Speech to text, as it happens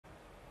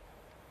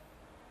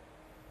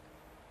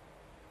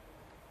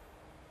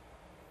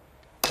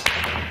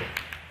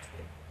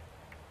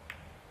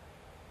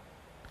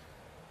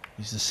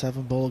Is the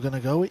 7 ball going to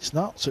go? It's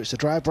not, so it's a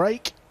dry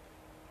break.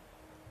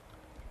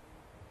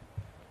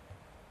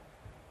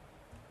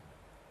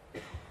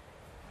 You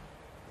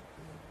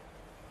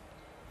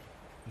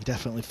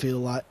definitely feel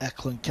like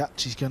Eklent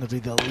Kaçi is going to be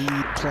the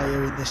lead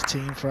player in this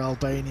team for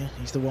Albania.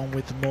 He's the one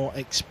with the more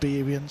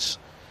experience.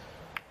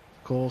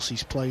 Of course,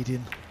 he's played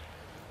in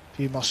a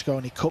few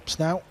Mosconi Cups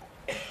now.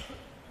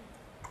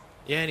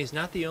 Yeah, and he's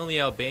not the only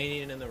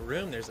Albanian in the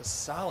room. There's a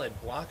solid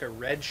block of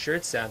red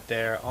shirts out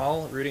there,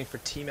 all rooting for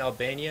Team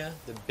Albania,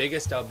 the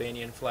biggest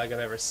Albanian flag I've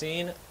ever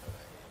seen.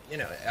 You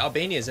know,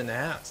 Albania's in the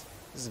house.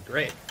 This is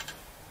great.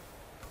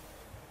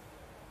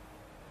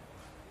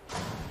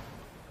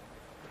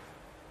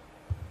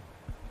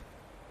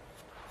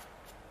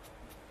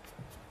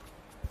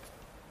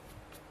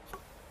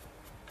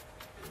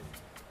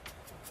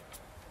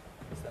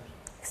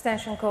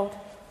 Extension code.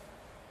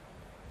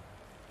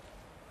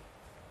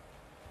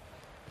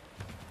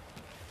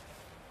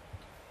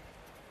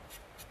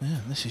 Yeah,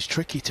 this is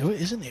tricky to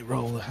it, isn't it,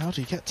 Roller? How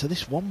do you get to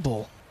this 1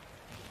 ball?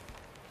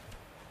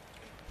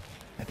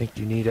 I think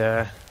you need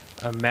a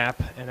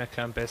map and a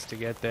compass to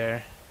get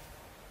there.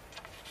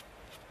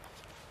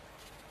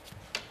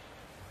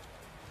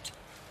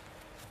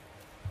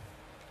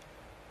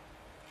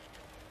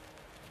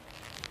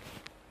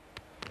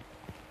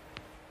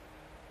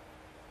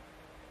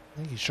 I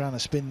think he's trying to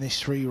spin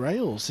this 3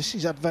 rails. This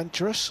is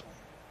adventurous.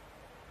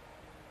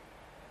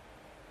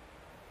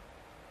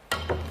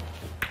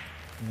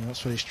 Yeah,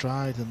 that's what he's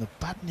tried, and the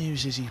bad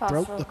news is he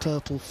broke the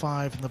purple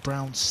 5 and the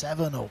brown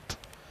 7 up.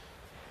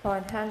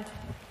 Hand.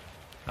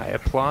 I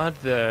applaud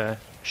the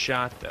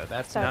shot, though.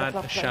 That's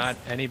not a shot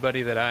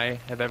anybody that I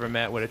have ever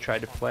met would have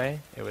tried to play.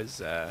 It was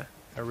a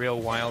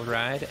real wild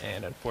ride,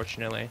 and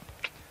unfortunately,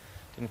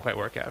 didn't quite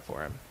work out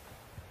for him.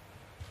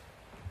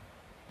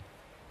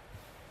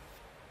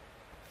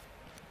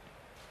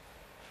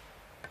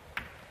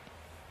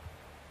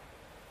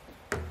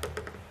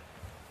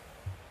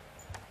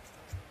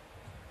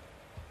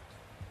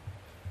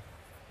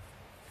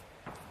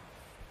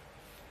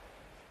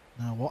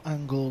 Now, what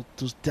angle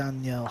does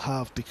Daniel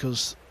have?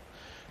 Because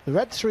the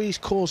red 3 is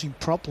causing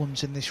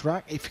problems in this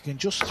rack. If you can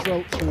just throw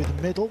it through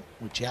the middle,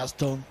 which he has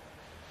done.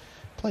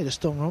 Played a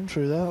stun run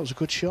through there. That was a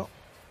good shot.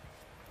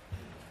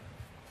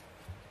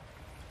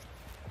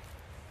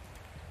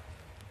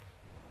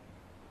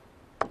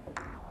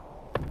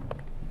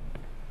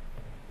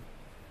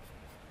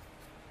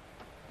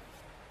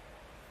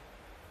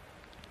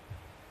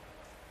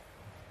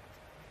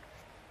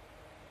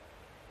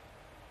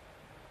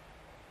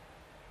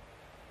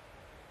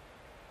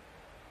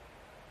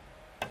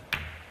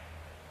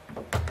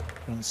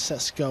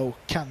 Francesco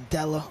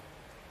Candela,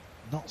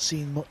 not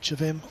seen much of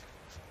him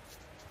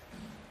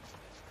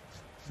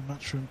in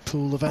Matchroom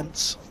pool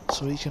events,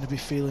 so he's going to be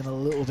feeling a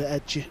little bit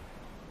edgy.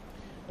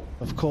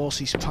 Of course,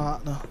 his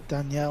partner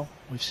Daniel,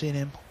 we've seen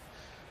him,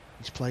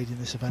 he's played in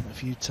this event a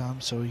few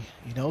times, so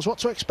he knows what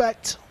to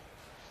expect.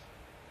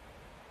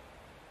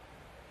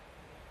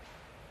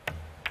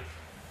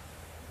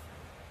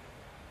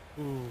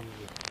 Ooh,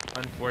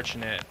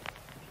 unfortunate.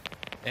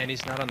 And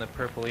he's not on the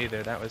purple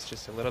either. That was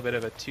just a little bit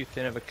of a too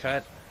thin of a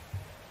cut.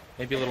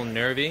 Maybe a little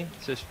nervy.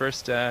 It's his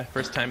first time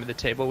at the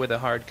table with a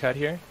hard cut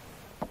here.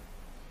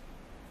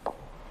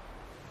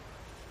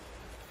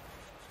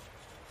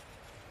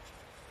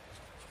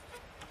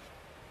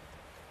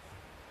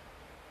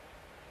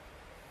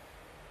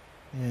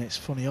 Yeah, it's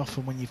funny,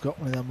 often when you've got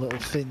one of them little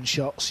thin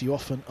shots, you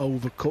often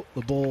overcut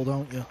the ball,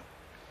 don't you?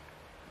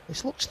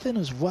 This looks thin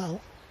as well.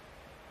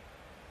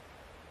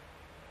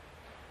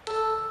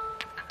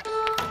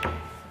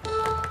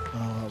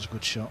 That was a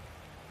good shot.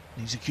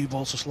 Needs a cue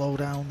ball to slow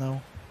down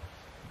though.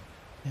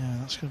 Yeah,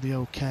 that's going to be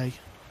okay.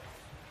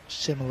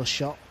 Similar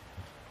shot.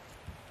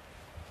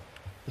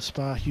 The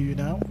Spaihu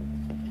now.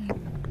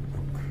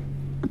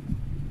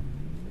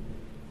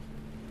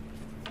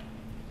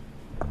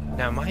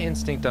 Now my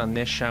instinct on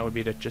this shot would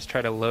be to just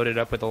try to load it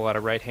up with a lot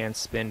of right hand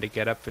spin to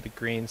get up for the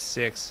green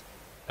 6. Is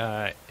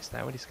that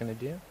what he's going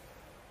to do?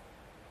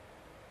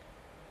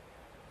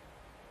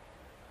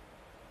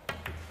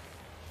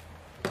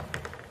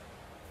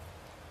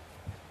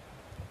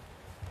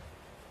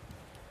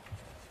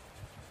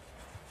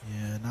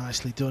 Yeah,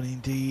 nicely done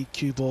indeed.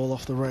 Cue ball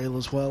off the rail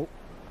as well.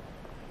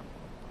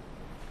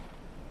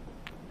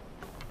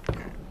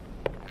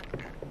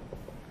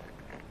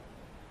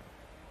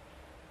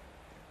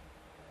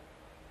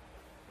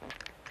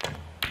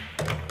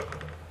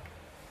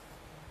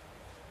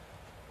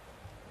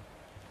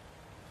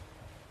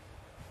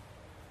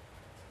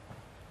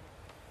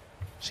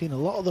 Seen a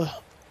lot of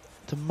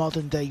the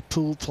modern day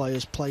pool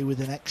players play with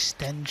an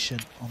extension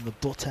on the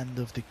butt end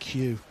of the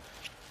cue.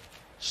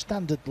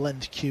 Standard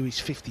length cue is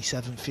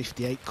 57,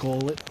 58,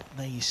 call it.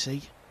 There you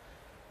see.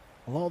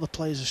 A lot of the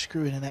players are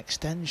screwing an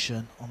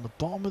extension on the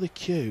bottom of the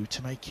cue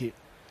to make it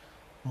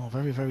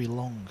very, very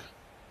long.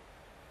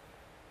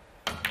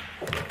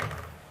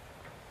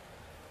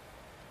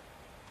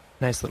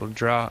 Nice little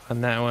draw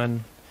on that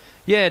one.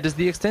 Yeah, does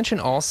the extension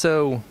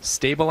also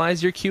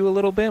stabilize your cue a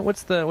little bit?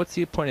 What's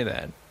the point of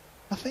that?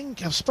 I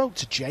think I've spoke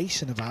to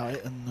Jason about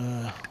it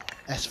and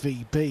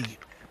SVB,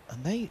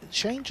 and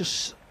Shane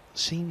just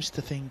seems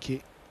to think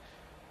it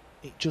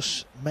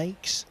just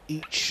makes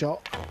each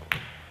shot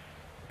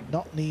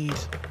not need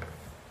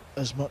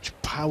as much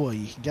power.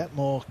 You can get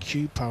more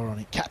cue power on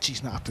it.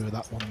 Kaçi's not happy with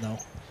that one though.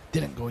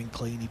 Didn't go in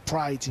clean. He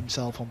prides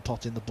himself on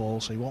potting the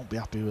ball, so he won't be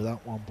happy with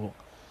that one, but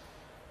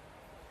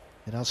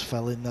it has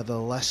fell in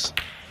nevertheless.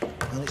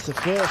 And it's the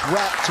first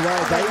rack to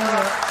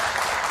Albania.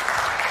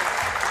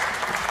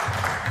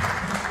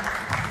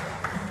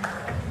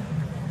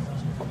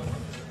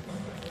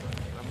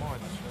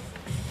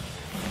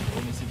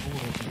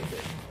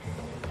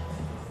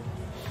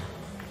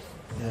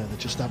 Yeah, they're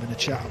just having a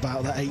chat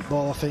about that 8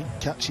 ball, I think.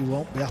 Kaçi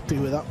won't be happy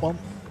with that one.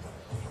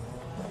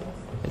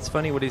 It's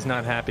funny what he's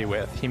not happy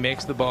with. He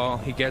makes the ball,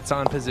 he gets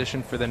on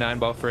position for the 9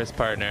 ball for his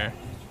partner,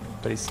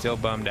 but he's still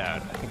bummed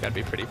out. I think I'd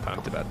be pretty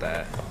pumped about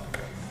that.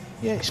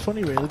 Yeah, it's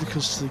funny really,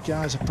 because the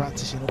guys are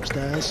practicing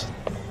upstairs.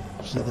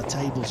 So the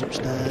table's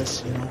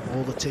upstairs, you know,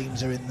 all the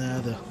teams are in there,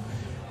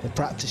 they're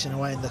practicing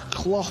away, and the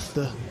cloth,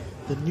 the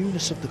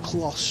newness of the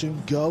cloth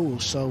soon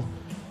goes, so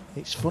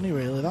it's funny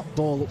really, that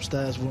ball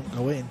upstairs won't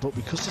go in, but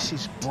because this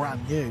is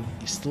brand new,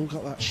 you've still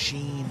got that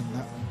sheen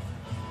and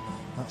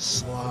that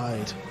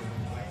slide.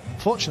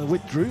 Unfortunately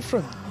withdrew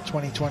from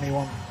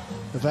 2021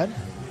 event,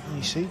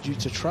 you see, due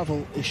to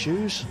travel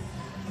issues.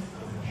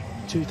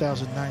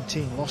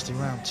 2019 lost in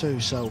round 2,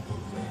 so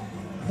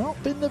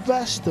not been the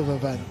best of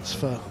events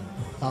for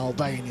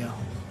Albania.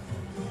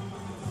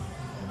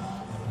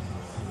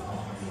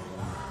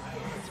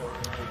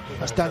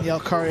 That's Daniel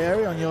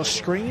Corriere on your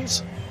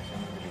screens,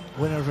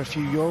 winner of a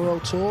few Euro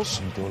tours.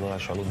 And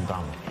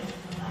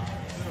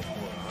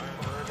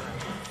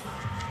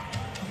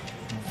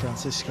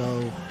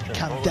Francisco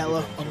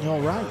Candela on your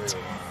right.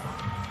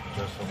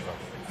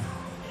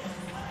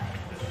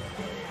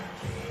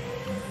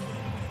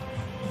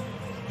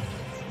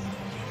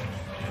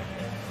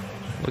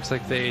 Looks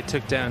like they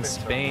took down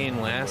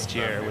Spain last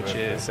year, which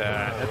is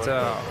that's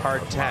a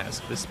hard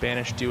task. The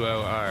Spanish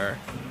duo are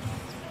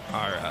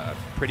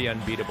pretty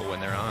unbeatable when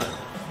they're on.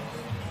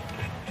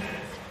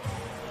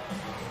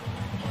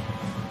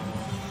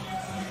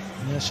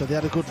 Yeah, so they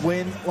had a good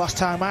win last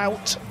time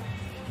out.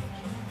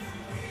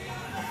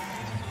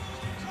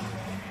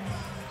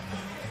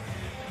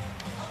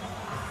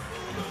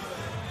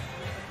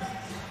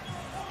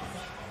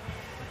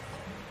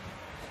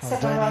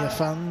 Albania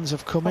fans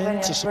have come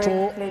in to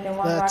support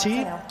their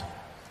team.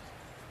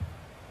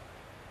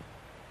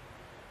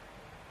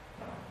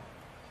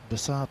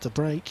 Besar to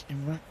break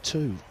in rack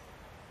 2.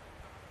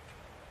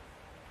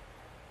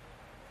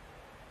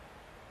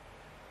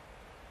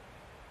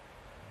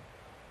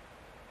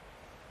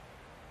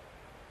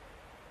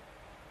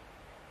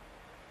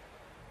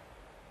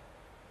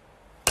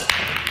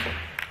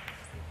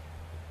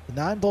 The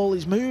 9 ball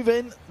is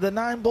moving. The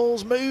 9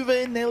 ball's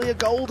moving. Nearly a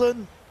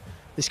golden.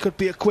 This could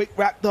be a quick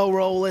rack though,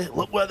 Rolly.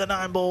 Look where the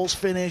 9 ball's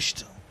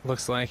finished.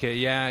 Looks like it,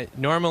 yeah.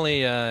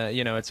 Normally,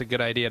 you know, it's a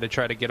good idea to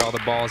try to get all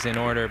the balls in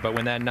order, but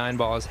when that 9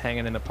 ball is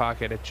hanging in the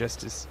pocket, it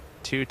just is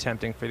too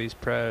tempting for these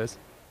pros.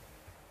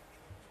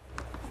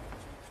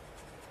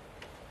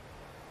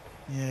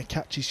 Yeah,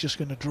 Kaçi's just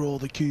going to draw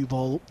the cue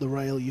ball up the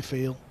rail, you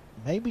feel.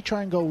 Maybe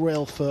try and go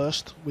rail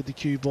first with the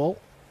cue ball.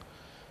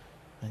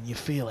 And you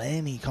feel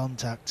any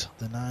contact,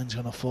 the 9's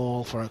going to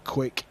fall for a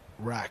quick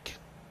rack.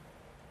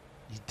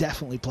 He's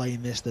definitely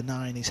playing this. The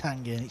 9 is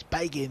hanging. It's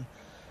begging.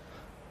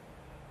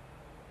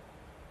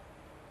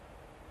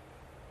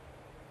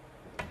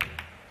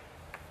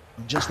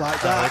 And just like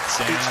that, it's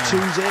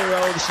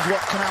 2-0. This is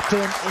what can happen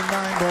in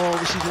 9 ball.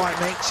 This is why it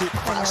makes it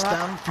fast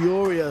and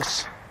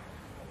furious.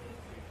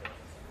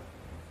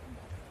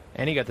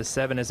 And he got the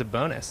 7 as a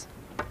bonus.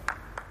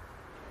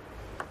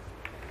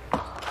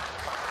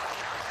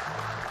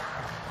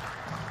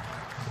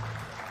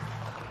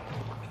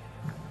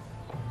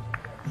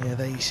 Yeah,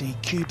 there you see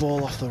cue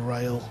ball off the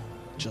rail,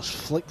 just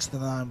flicks the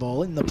 9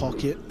 ball in the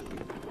pocket.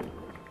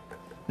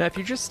 Now, if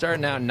you're just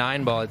starting out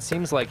 9 ball, it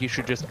seems like you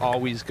should just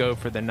always go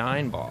for the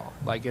 9 ball.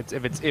 Like if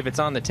it's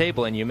on the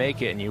table and you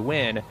make it and you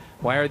win,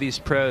 why are these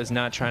pros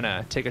not trying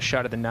to take a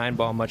shot at the 9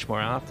 ball much more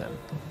often?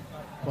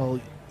 Well,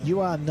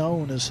 you are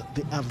known as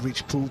the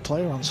average pool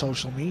player on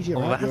social media,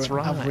 right? That's You're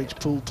an average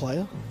pool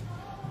player,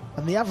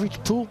 and the average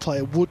pool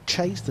player would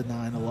chase the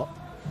 9 a lot,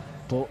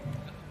 but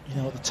you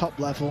know, at the top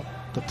level,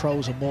 the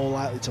pros are more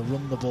likely to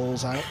run the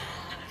balls out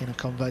in a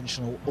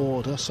conventional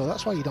order, so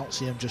that's why you don't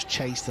see them just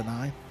chase the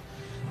 9.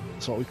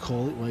 That's what we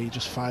call it, where you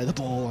just fire the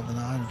ball on the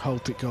 9 and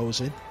hope it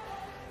goes in.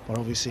 But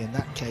obviously in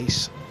that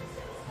case,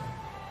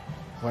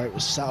 where it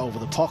was sat over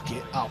the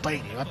pocket,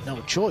 Albania had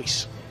no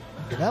choice.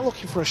 And they're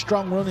looking for a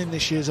strong run in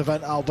this year's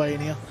event,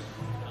 Albania.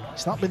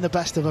 It's not been the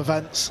best of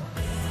events.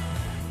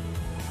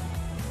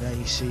 There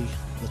you see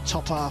the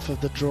top half of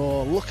the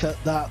draw. Look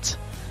at that.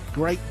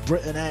 Great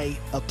Britain A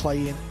are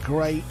playing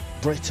Great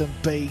Britain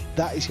B.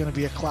 That is going to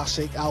be a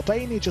classic.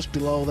 Albania just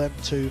below them,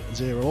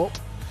 2-0 up.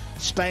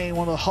 Spain,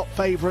 one of the hot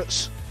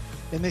favourites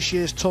in this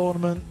year's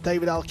tournament.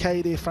 David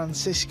Alcaide,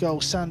 Francisco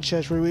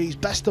Sanchez Ruiz,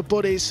 best of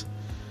buddies.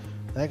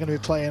 They're going to be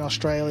playing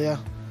Australia.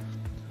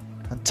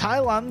 And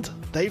Thailand,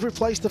 they've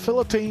replaced the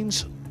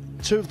Philippines.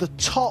 Two of the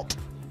top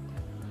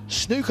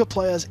snooker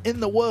players in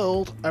the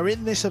world are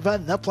in this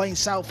event. They're playing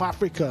South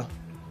Africa.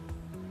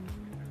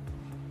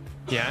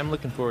 Yeah, I'm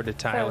looking forward to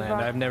Thailand.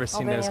 I've never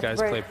seen those guys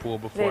play pool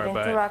before,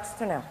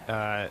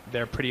 but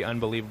they're pretty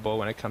unbelievable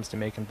when it comes to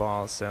making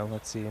balls, so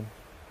let's see.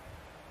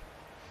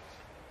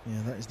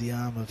 Yeah, that is the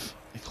arm of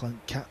Eklent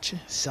Kaçi,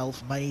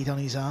 self-made on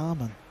his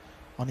arm, and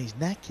on his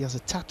neck he has a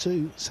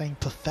tattoo saying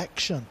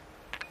perfection.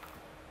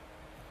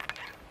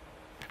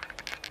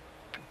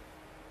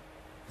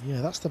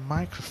 Yeah, that's the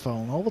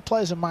microphone. All the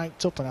players are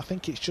mic'd up, and I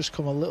think it's just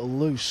come a little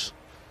loose.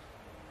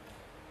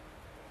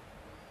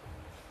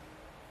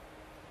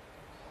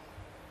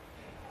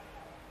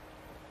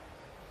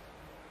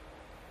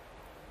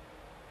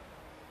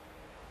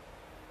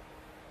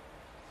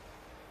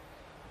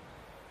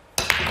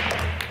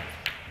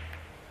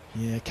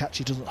 Yeah,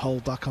 Kaçi doesn't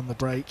hold back on the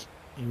brake.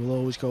 He will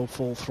always go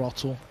full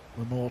throttle.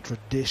 The more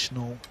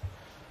traditional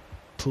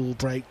pool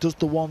brake. Does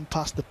the one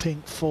past the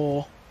pink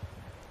 4.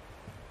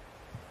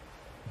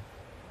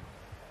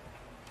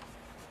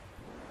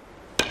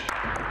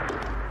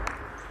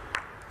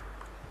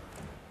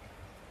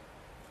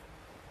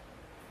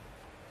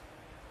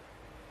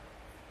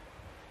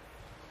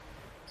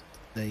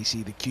 There you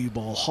see the cue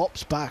ball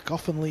hops back,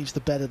 often leaves the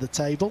bed of the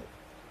table.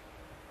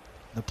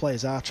 The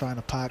players are trying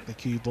to park the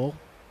cue ball.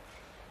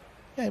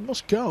 Yeah, it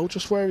must go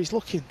just where he's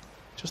looking.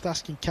 Just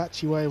asking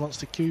Kaçi where he wants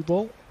the cue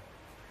ball.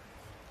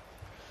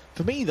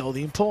 For me though,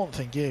 the important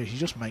thing here is you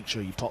just make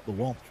sure you pop the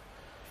one.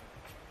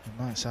 It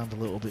might sound a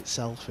little bit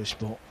selfish,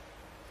 but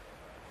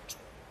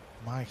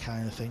my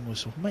kind of thing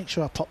was, make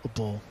sure I pop the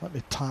ball. Let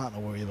my partner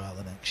worry about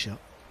the next shot.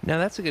 Now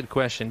that's a good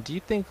question. Do you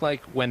think,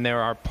 like, when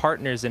there are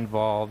partners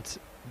involved,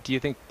 do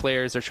you think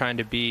players are trying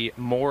to be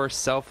more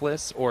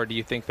selfless, or do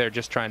you think they're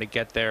just trying to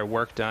get their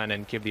work done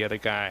and give the other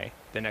guy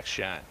the next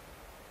shot?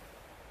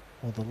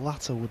 Well, the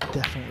latter would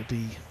definitely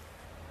be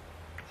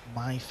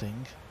my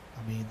thing.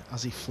 I mean,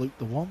 has he fluked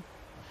the one?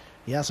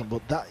 He hasn't,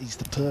 but that is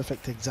the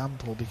perfect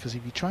example, because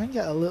if you try and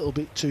get a little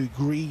bit too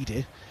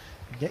greedy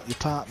and get your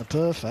partner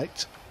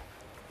perfect,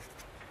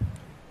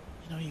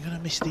 you know, you're going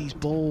to miss these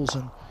balls.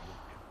 And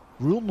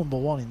rule number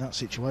 1 in that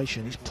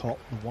situation is pop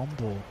the one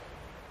ball.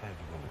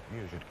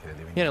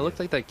 Yeah, it looked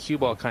like that cue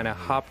ball kind of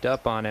hopped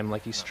up on him,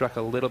 like he struck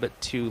a little bit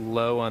too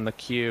low on the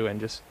cue and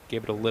just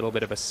gave it a little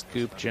bit of a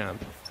scoop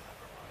jump.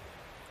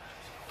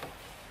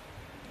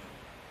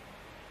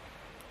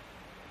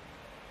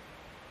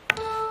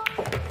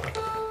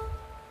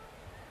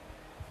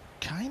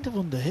 Kind of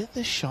underhit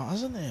this shot,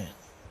 hasn't it?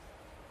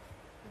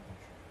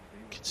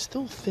 Can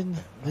still thin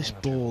this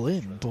ball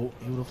in, but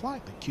he would have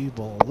liked the cue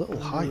ball a little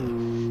higher,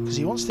 because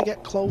he wants to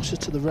get closer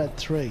to the red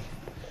 3.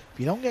 If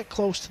you don't get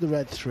close to the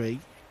red 3,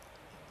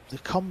 the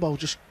combo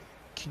just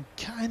can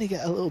kind of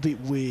get a little bit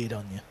weird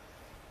on you.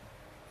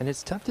 And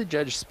it's tough to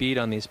judge speed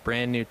on these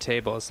brand new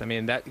tables. I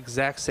mean, that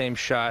exact same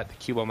shot, the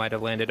cue ball might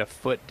have landed a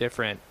foot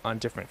different on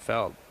different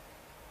felt.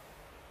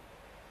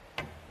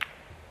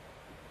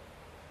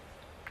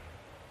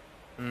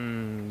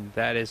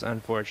 That is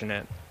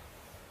unfortunate.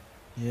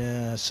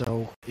 Yeah,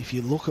 so if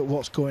you look at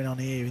what's going on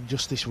here in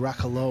just this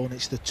rack alone,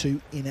 it's the two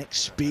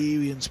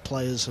inexperienced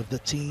players of the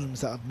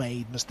teams that have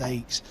made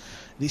mistakes.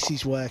 This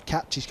is where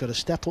Kaçi's got to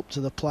step up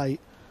to the plate,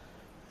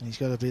 and he's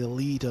got to be the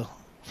leader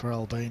for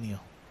Albania.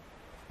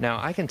 Now,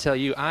 I can tell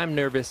you, I'm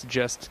nervous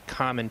just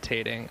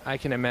commentating. I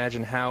can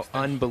imagine how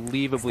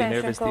unbelievably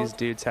nervous these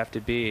dudes have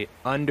to be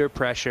under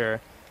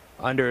pressure,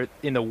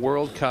 in the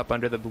World Cup,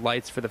 under the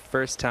lights for the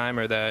first time,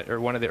 or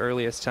one of the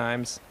earliest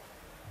times.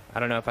 I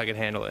don't know if I could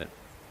handle it.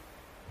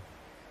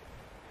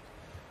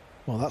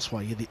 Well, that's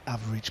why you're the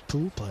average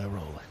pool player,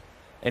 Rolly.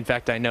 In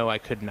fact, I know I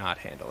could not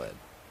handle it.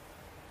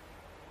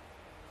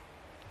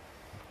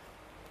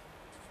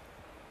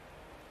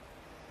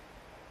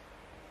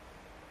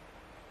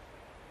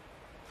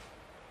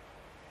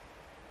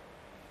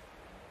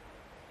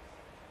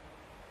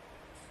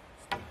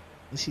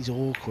 This is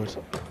awkward.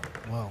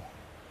 Wow.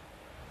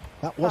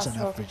 That was an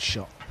average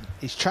shot.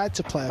 He's tried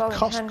to play a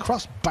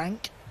cross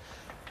bank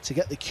to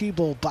get the cue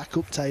ball back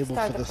up table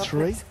for the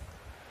 3.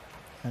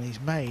 And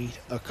he's made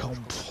a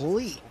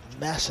complete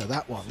mess of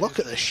that one. Look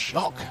at the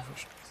shock.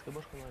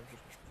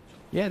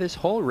 Yeah, this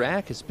whole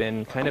rack has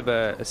been kind of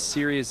a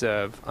series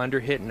of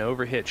underhit and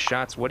overhit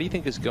shots. What do you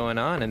think is going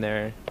on in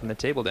there, on the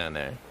table down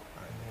there?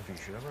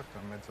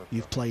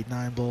 You've played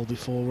 9-ball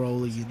before,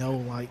 Rolly. You know,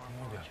 like,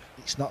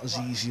 it's not as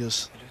easy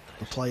as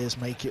the players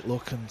make it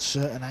look, and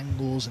certain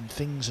angles and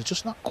things are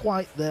just not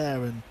quite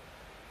there, and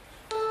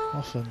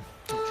often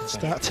it can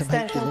start to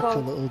make you look a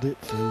little bit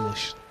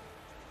foolish.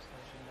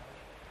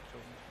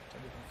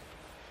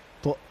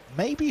 But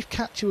maybe if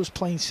Kaçi was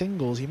playing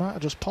singles, he might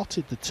have just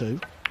potted the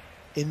 2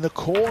 in the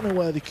corner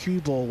where the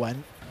cue ball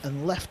went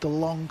and left a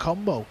long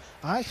combo.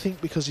 I think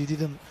because he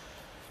didn't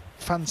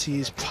fancy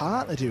his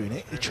partner doing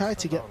it, he tried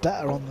to get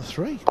better on the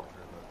 3.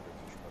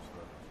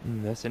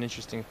 That's an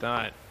interesting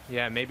thought.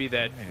 Yeah, maybe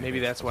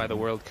that's why the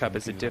World Cup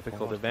is a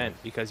difficult event,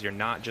 because you're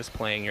not just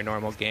playing your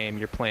normal game,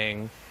 you're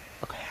playing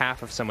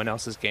half of someone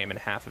else's game and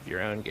half of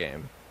your own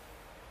game.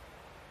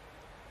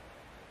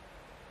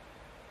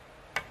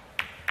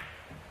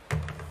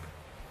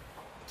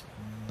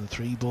 The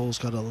 3 ball's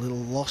got a little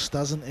lost,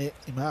 hasn't it?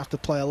 You might have to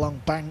play a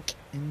long bank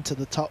into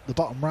the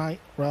bottom right,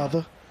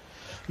 rather.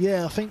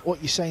 Yeah, I think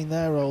what you're saying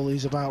there, Ole,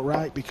 is about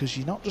right, because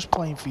you're not just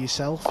playing for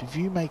yourself. If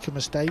you make a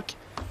mistake,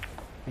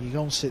 you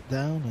go and sit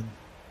down and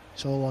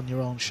it's all on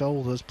your own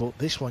shoulders, but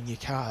this one you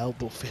can't help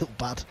but feel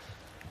bad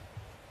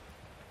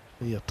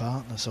for your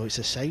partner. So it's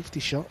a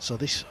safety shot, so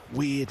this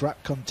weird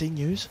rack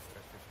continues.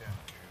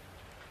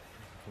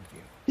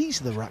 These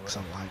are the racks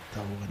I like,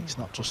 though, when it's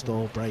not just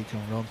all break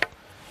and run.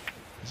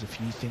 There's a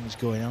few things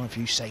going on, a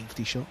few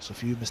safety shots, a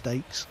few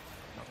mistakes.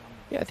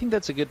 Yeah, I think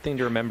that's a good thing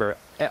to remember.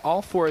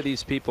 All 4 of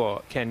these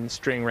people can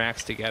string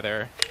racks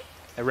together,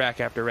 rack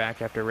after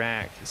rack after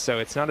rack. So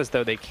it's not as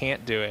though they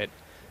can't do it.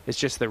 It's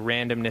just the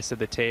randomness of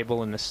the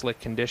table and the slick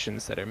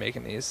conditions that are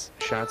making these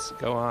shots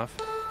go off.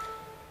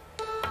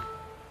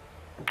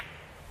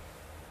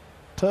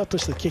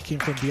 Purposely kicking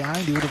from behind.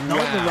 He would have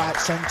known the right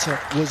centre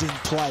was in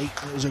play.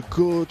 It was a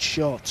good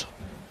shot.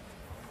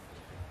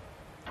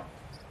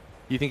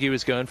 You think he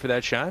was going for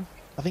that shot?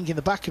 I think in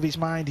the back of his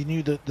mind he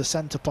knew that the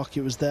centre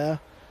pocket was there.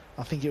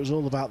 I think it was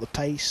all about the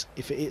pace.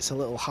 If it hits a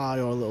little high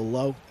or a little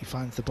low, he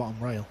finds the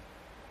bottom rail.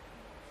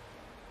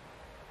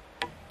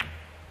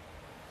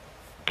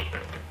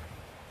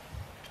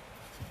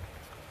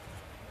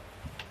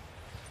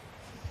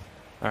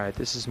 All right,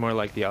 this is more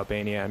like the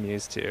Albania I'm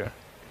used to.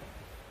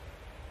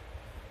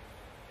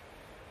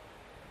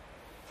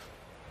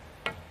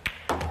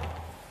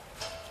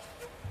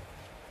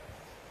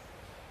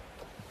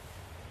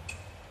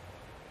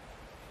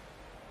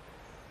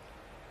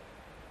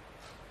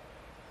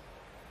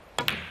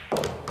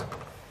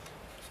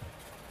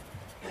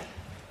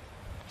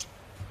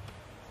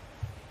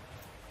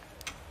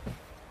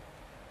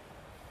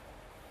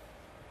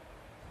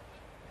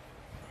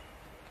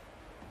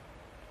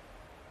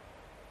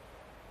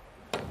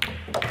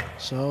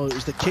 So it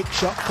was the kick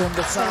shot from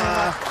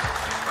Besar,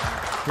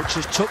 which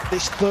has took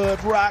this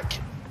 3rd rack.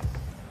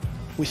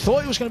 We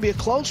thought it was going to be a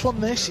close one,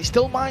 this. It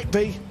still might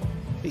be.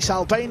 It's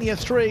Albania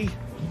 3,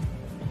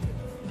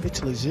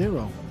 Italy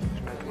 0.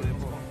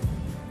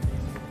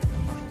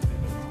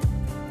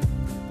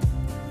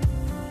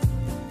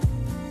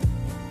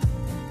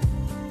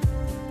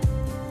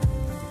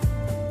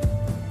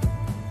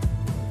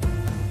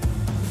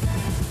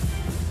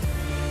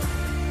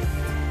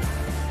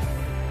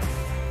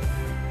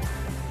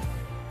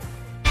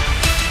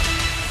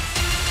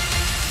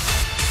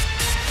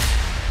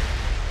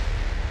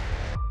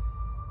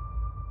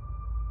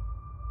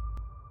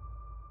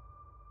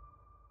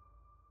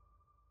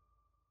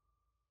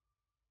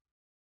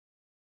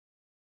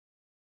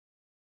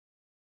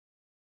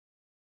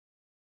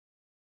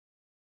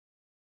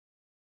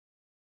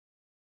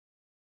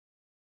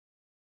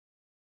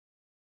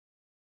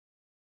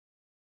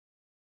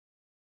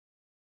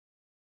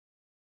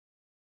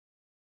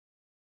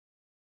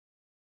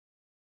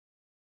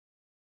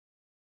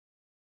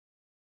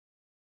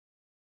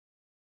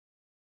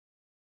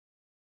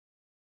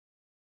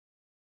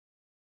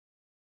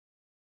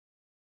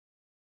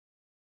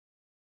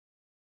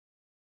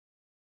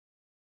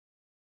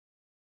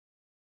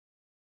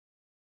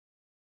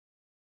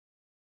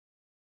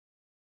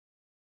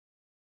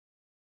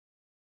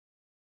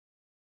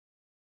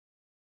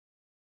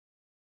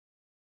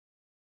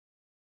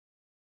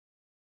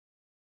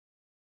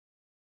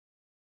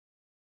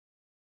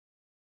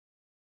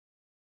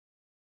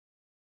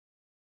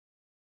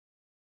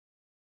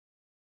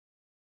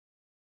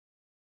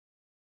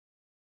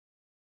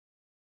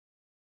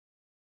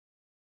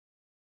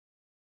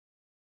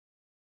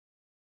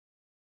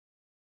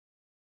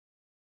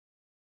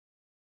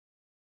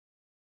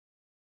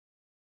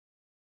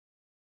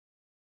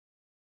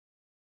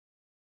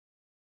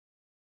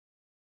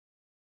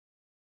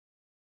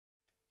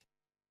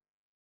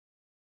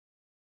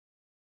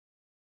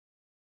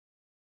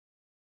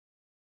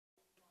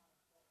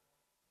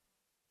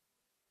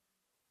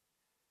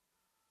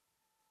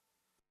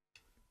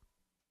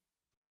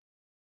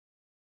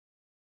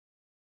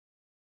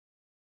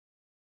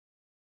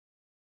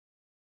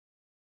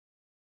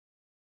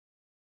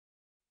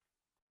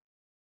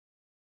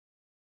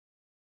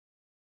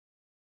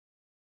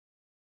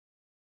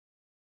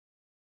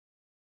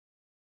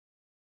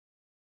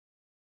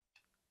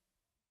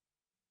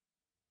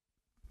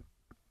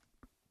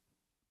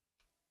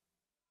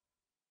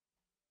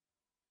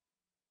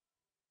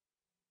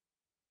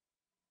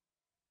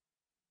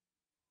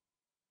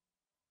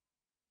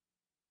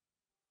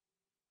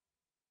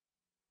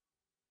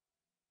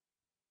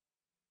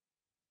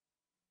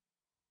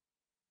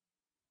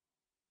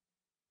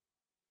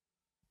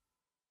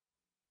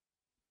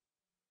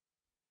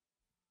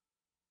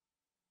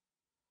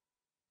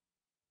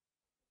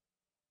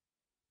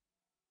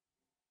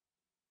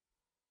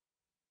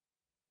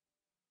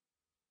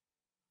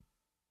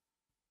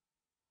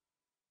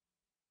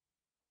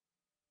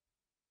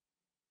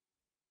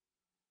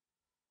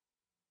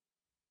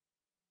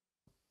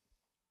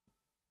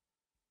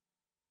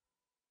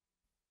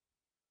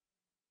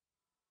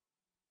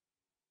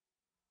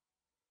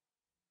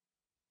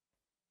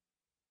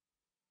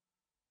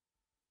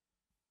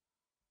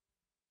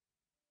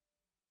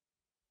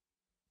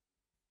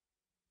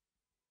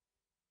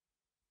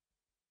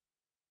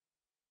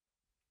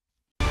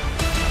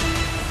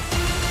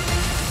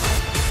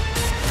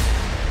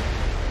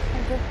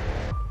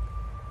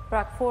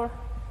 rack 4.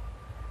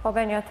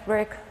 Albania to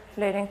break,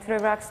 leading 3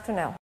 racks to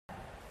 0.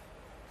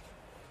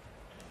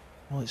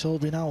 Well, it's all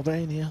been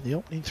Albania. The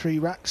opening 3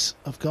 racks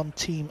have gone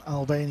Team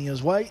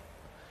Albania's way.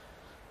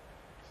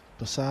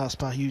 Besar,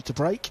 Spaihu to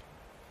break.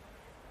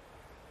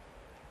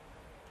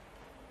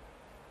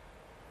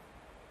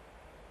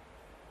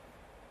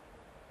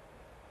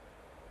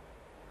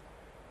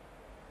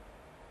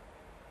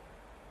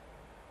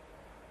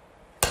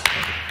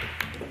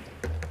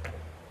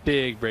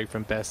 Big break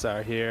from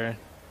Besar here.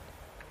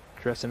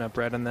 Dressing up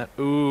red on that.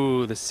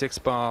 Ooh, the 6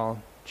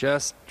 ball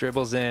just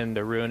dribbles in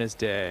to ruin his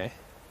day.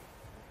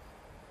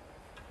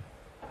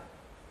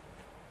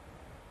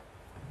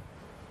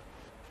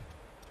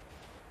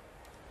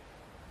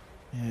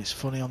 Yeah, it's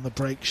funny on the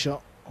break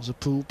shot. As a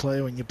pool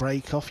player, when you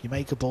break off, you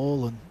make a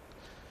ball and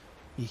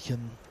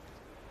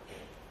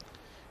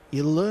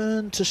you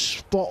learn to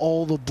spot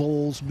all the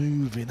balls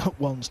moving at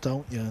once,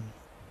 don't you? And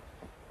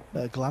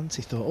at a glance,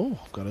 he thought, oh,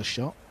 I've got a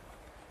shot.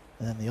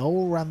 And then the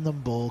old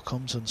random ball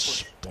comes and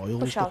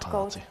spoils the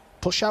party.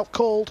 Push out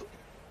called.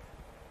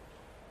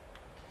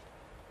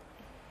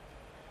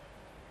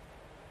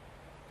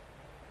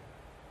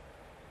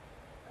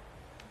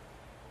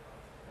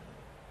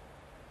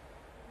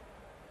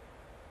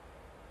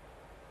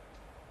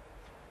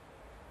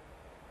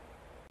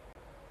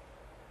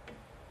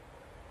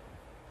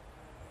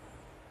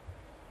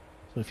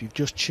 So if you've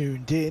just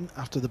tuned in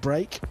after the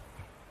break,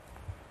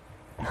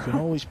 you can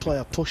always play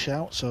a push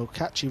out. So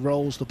Kaçi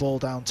rolls the ball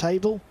down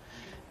table.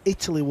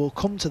 Italy will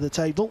come to the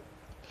table.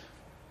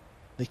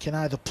 They can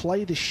either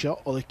play this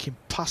shot or they can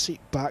pass it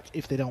back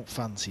if they don't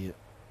fancy it.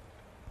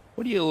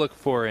 What do you look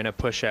for in a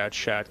push out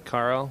shot,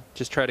 Carl?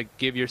 Just try to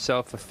give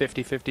yourself a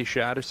 50-50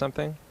 shot or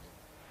something?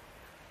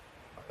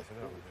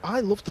 I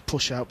love the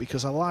push out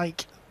because I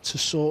like to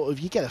sort of,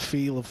 you get a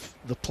feel of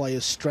the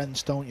player's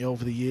strengths, don't you,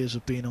 over the years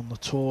of being on the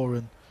tour,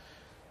 and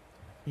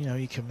you know,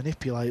 you can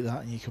manipulate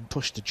that and you can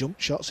push the jump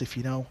shots if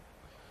you know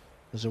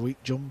there's a weak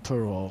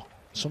jumper, or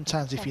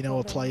sometimes if you know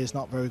a player's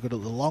not very good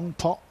at the long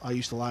pot. I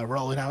used to like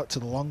rolling out to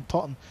the long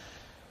pot, and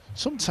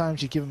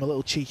sometimes you give them a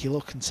little cheeky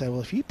look and say,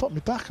 well, if you put me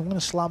back, I'm going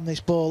to slam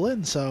this ball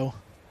in, so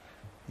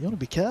you want to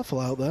be careful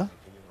out there.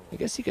 I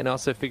guess you can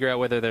also figure out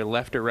whether they're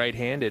left or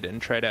right-handed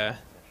and try to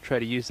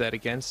use that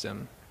against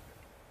them.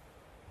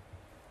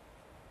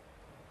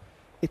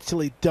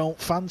 Italy don't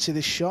fancy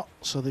this shot,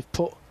 so they've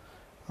put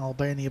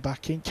Albania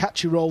back in.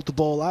 Kaçi rolled the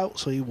ball out,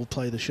 so he will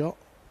play the shot.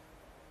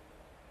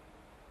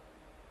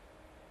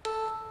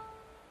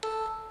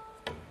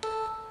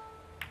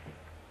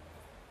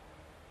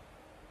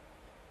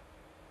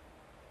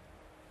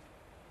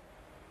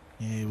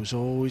 Yeah, he was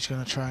always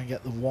going to try and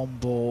get the one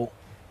ball.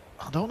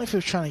 I don't know if he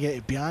was trying to get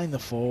it behind the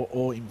 4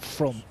 or in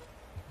front.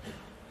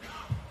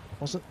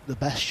 Wasn't the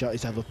best shot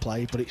he's ever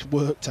played, but it's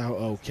worked out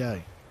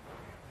okay.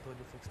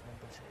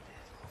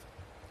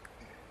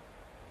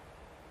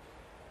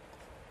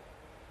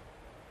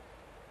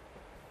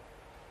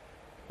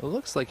 It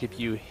looks like if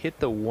you hit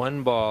the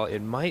 1 ball,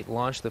 it might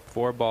launch the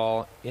 4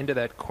 ball into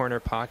that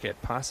corner pocket,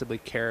 possibly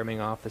carrying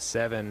off the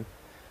 7,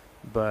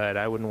 but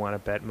I wouldn't want to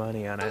bet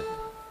money on it.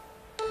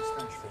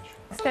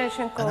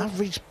 Station code. An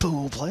average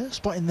pool player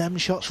spotting them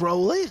shots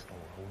rolling.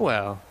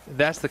 Well,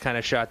 that's the kind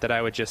of shot that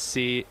I would just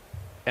see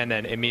and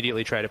then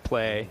immediately try to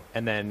play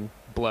and then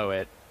blow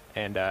it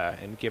and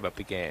give up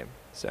the game.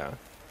 So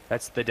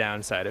that's the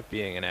downside of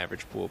being an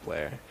average pool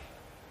player.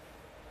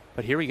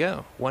 But here we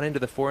go. 1 into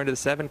the 4 into the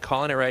 7.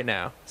 Calling it right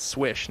now.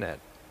 Swish net.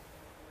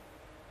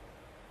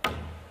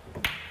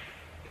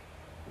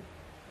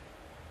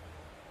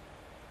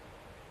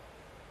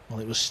 Well,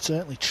 it was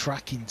certainly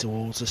tracking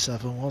towards the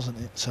 7,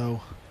 wasn't it?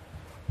 So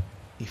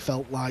he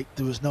felt like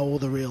there was no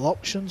other real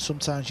option.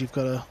 Sometimes you've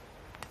got to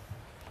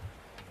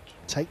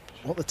take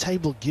what the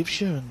table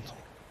gives you and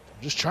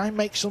just try and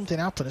make something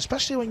happen,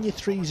 especially when you're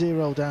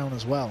 3-0 down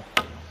as well.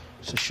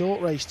 It's a short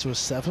race to a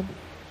 7.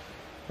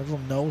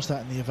 Everyone knows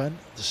that in the event.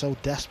 They're so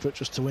desperate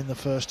just to win the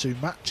first 2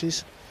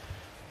 matches,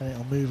 and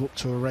it'll move up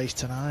to a race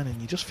to 9, and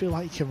you just feel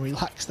like you can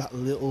relax that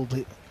little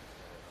bit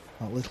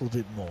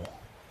more.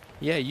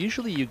 Yeah,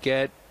 usually you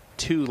get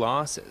 2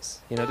 losses.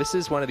 You know, this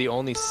is one of the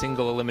only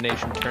single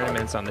elimination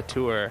tournaments on the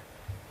tour.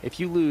 If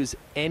you lose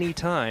any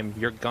time,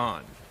 you're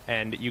gone,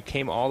 and you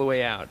came all the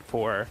way out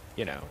for,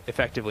 you know,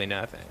 effectively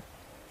nothing.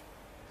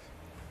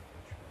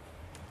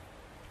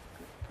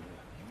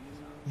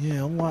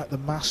 Yeah, unlike the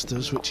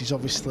Masters, which is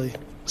obviously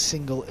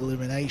single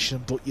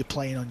elimination, but you're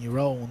playing on your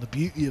own, the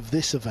beauty of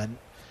this event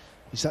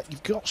is that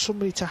you've got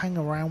somebody to hang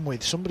around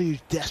with, somebody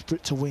who's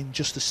desperate to win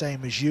just the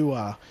same as you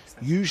are.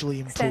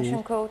 Usually in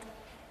pool, Code.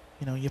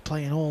 you know, you're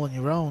playing all on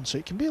your own, so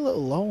it can be a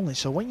little lonely.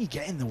 So when you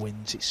get in the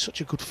wins, it's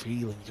such a good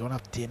feeling. You go and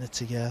have dinner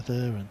together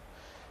and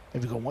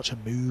maybe go and watch a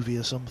movie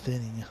or something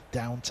in your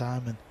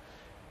downtime, and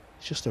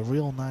it's just a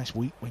real nice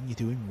week when you're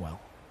doing well.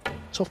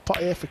 Tough pot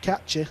here for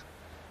Kaçi.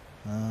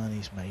 And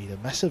he's made a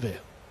mess of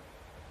it.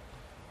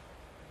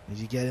 Is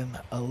he getting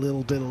a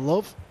little bit of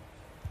love?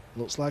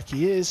 Looks like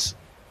he is.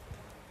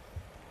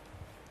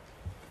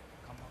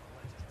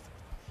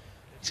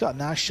 He's got a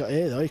nice shot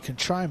here though. He can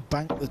try and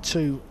bank the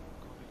 2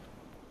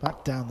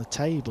 back down the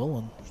table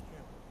and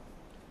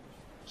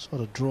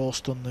sort of draw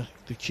stun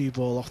the cue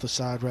ball off the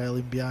side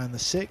railing behind the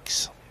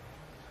 6.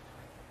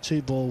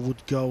 2 ball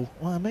would go,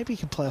 well, maybe he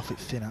can play off it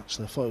thin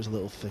actually. I thought it was a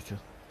little thicker.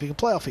 If he can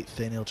play off it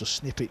thin, he'll just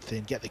snip it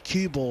thin, get the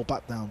cue ball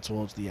back down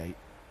towards the 8.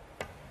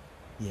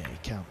 Yeah, he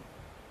can.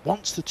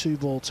 Wants the 2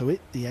 ball to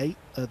hit the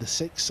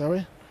 6,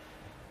 sorry.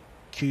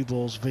 Cue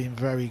ball's been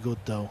very good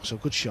though, so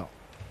good shot.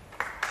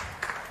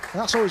 And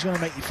that's always going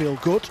to make you feel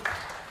good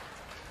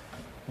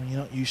when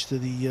you're not used to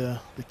the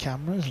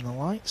cameras and the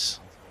lights.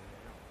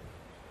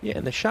 Yeah,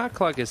 and the shot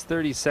clock is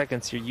 30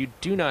 seconds here. You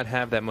do not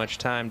have that much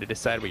time to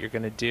decide what you're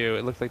going to do.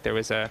 It looked like there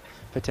was a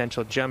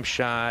potential jump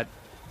shot,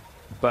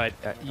 but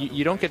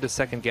you don't get to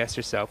second guess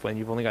yourself when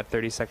you've only got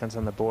 30 seconds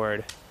on the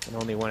board and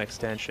only 1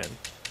 extension.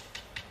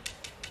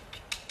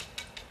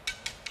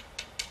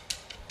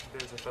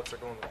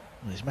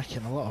 Well, he's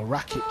making a lot of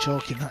racket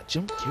choking that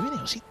jump cue, isn't he?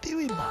 What's he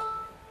doing, man?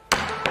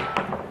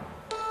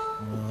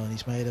 Oh, and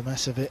he's made a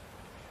mess of it.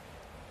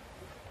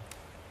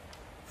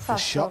 The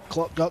shot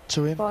clock got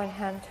to him.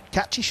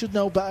 Kaçi should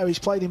know better. He's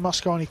played in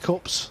Mosconi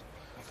Cups.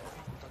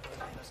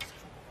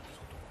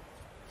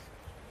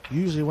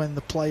 Usually when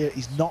the player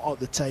is not at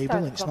the table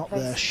and it's not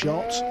their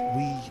shot,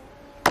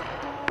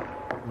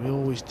 we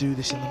always do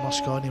this in the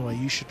Mosconi where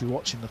you should be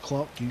watching the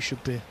clock. You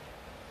should be,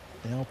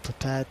 you know,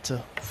 prepared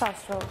to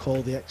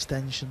call the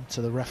extension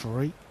to the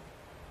referee.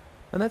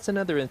 And that's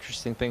another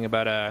interesting thing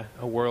about a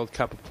World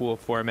Cup of pool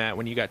format.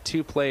 When you got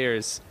 2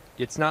 players,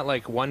 it's not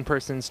like one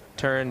person's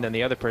turn, then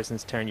the other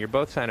person's turn. You're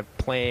both kind of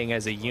playing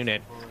as a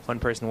unit. One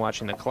person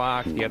watching the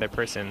clock, the other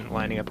person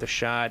lining up the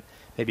shot.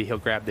 Maybe he'll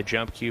grab the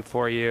jump cue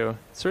for you.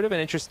 It's sort of an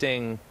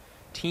interesting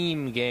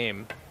team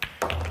game.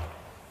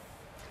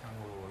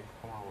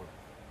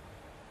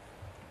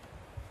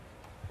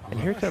 And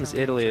here comes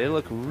Italy. They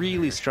look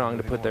really strong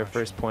to put their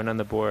first point on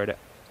the board.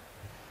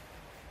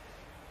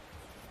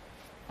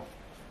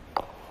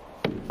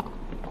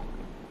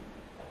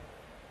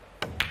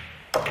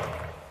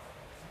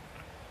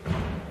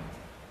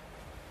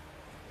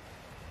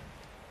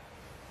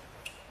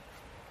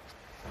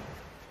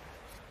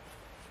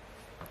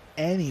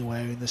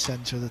 Anywhere in the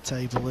centre of the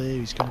table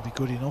here is going to be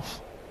good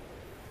enough.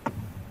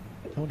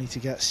 Don't need to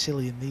get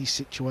silly in these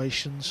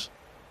situations.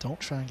 Don't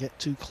try and get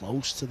too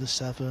close to the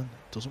 7.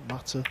 Doesn't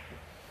matter.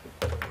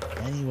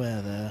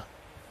 Anywhere there.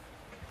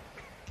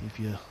 Give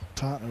your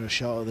partner a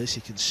shot at this.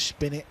 He can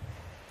spin it.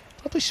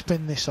 Probably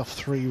spin this off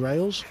 3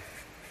 rails.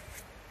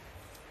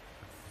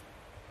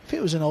 If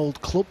it was an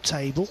old club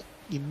table,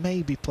 you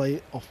maybe play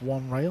it off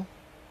 1 rail.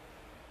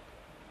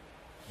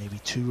 Maybe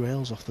 2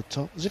 rails off the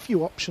top. There's a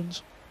few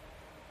options.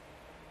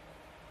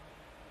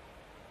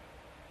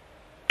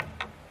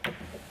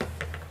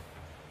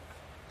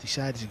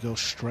 Decided to go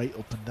straight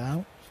up and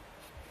down.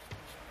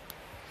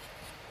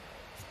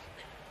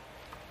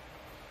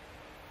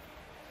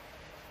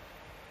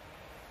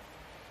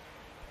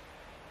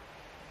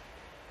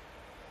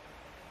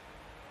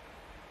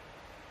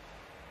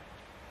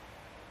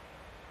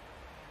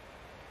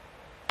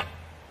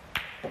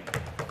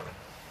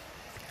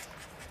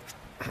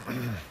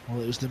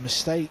 Well, it was the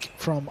mistake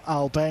from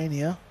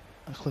Albania,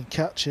 Eklent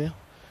Kaçi.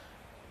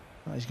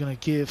 He's going to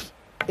give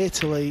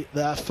Italy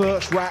their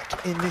first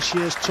rack in this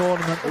year's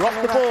tournament. They're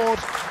off the board.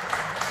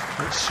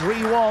 It's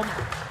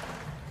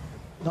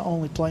 3-1. Not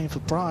only playing for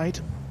pride,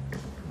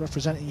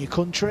 representing your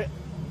country.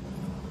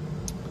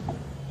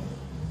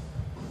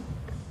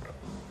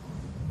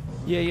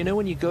 Yeah, you know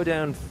when you go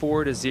down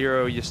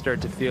 4-0, you start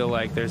to feel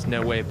like there's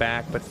no way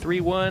back. But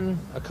 3-1,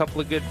 a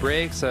couple of good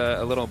breaks,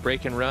 a little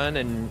break and run,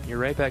 and you're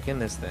right back in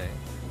this thing.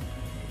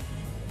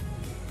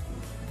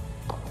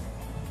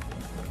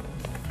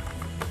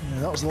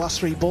 That was the last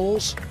 3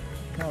 balls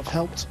that have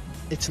helped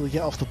Italy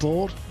get off the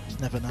board. It's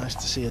never nice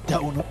to see a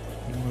donut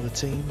in one of the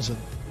teams, and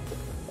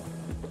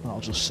that'll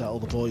just settle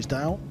the boys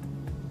down.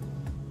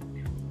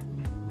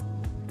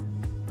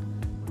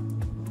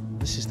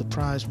 This is the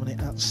prize money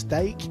at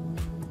stake.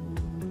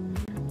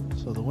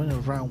 So the winner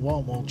of round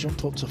 1 will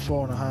jump up to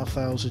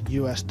 $4,500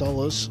 US.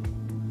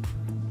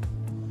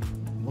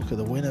 Look at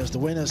the winners. The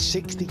winner's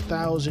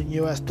 $60,000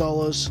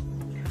 US.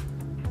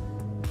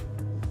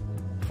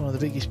 One of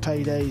the biggest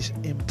paydays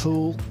in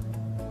pool.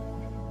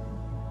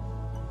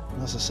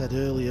 And as I said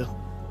earlier,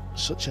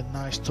 such a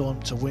nice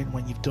tournament to win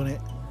when you've done it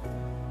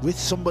with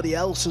somebody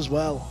else as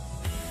well.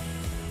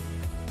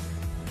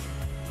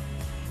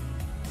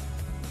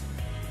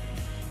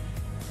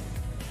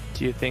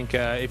 Do you think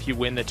if you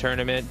win the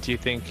tournament, do you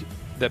think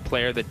the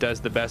player that does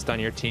the best on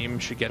your team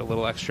should get a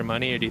little extra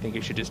money, or do you think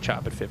you should just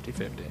chop it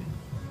 50-50?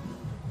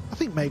 I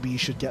think maybe you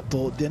should get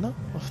bought dinner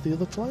off the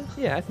other player.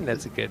 Yeah, I think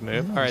that's a good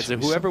move. Yeah, all right, so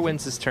whoever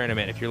wins this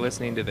tournament, if you're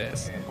listening to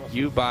this,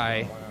 you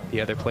buy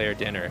the other player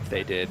dinner if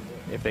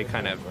they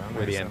kind of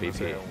were the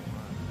MVP.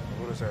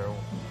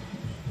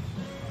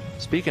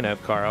 Speaking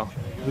of, Carl,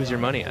 who's your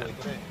money on?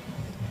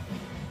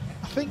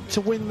 I think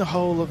to win the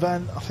whole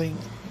event, I think,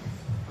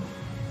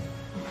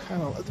 I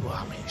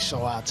mean, it's so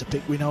hard to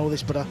pick, we know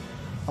this, but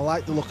I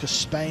like the look of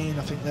Spain.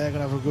 I think they're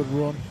going to have a good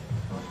run.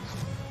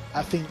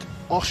 I think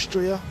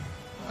Austria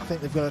I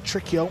think they've got a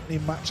tricky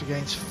opening match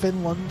against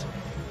Finland,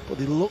 but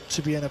they look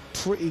to be in a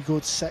pretty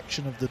good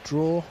section of the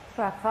draw.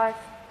 Track 5.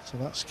 So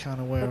that's kind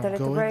of where I'm Little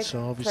going. break,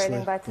 So obviously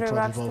trailing by we'll 3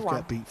 probably laps to both 1.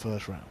 get beat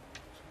first round.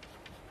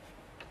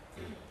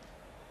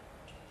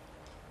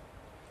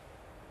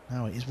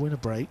 Now it is winner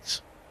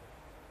breaks,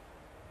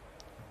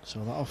 so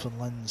that often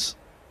lends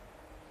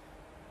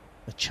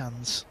a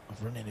chance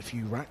of running a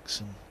few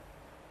racks and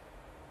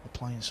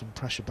applying some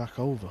pressure back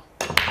over.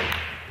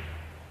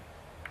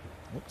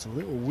 Looked a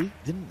little weak,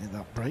 didn't it,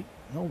 that break?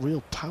 No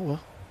real power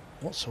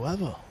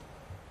whatsoever.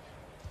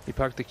 He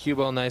parked the cue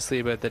ball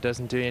nicely, but that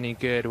doesn't do you any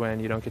good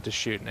when you don't get to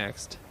shoot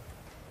next.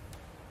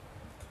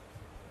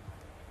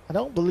 I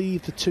don't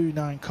believe the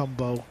 2-9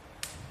 combo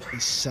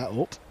is set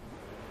up.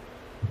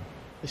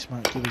 This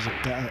might give us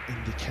a better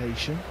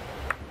indication.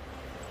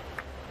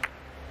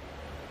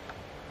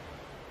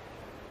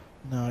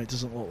 No, it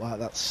doesn't look like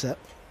that's set.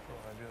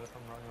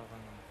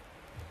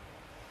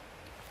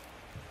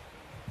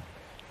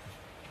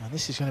 And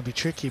this is going to be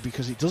tricky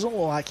because it doesn't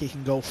look like he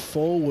can go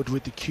forward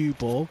with the cue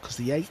ball because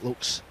the 8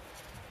 looks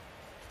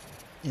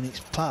in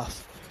its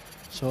path.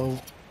 So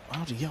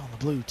how do you get on the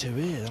blue 2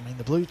 here? I mean,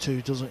 the blue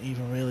 2 doesn't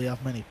even really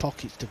have many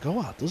pockets to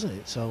go at, does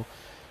it? So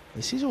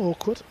this is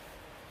awkward.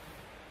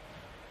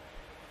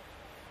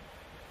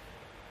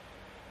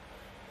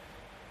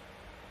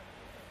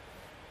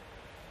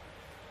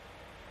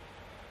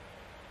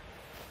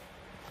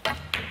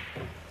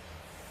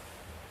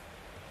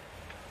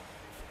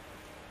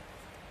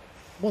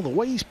 Well, the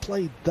way he's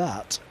played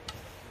that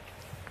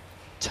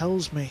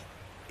tells me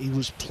he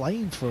was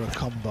playing for a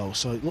combo,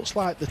 so it looks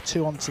like the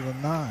 2 onto the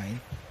 9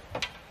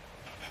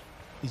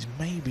 is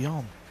maybe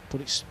on,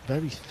 but it's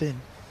very thin.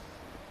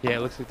 Yeah, it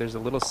looks like there's a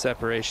little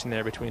separation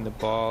there between the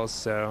balls,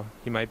 so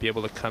he might be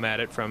able to come at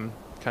it from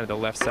kind of the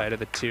left side of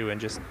the 2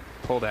 and just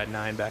pull that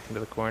 9 back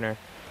into the corner.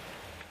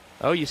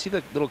 Oh, you see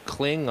the little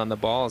cling on the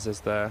balls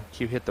as the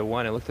cue hit the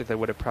 1. It looked like that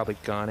would have probably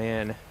gone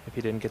in if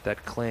he didn't get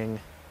that cling.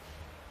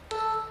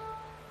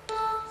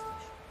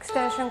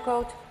 Extension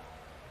code.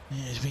 Yeah,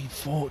 he's been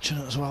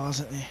fortunate as well,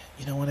 hasn't he?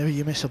 You know, whenever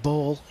you miss a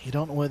ball, you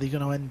don't know where they're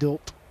going to end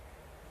up.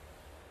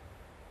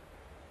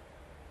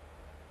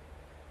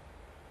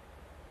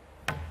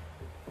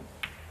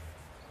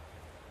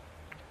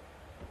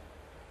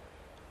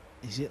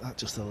 He's hit that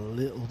just a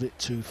little bit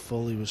too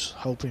full. He was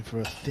hoping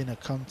for a thinner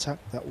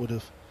contact that would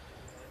have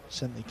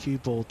sent the cue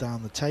ball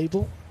down the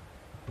table.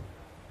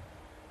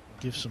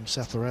 Give some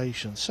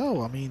separation.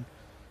 So, I mean,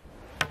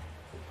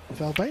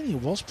 if Albania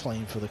was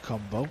playing for the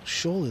combo,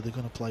 surely they're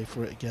going to play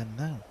for it again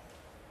now.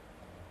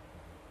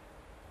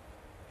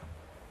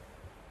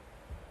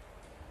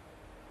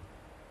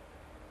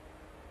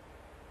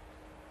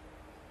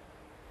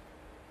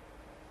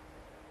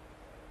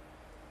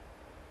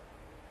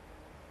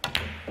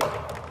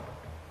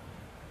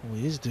 Well,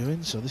 he is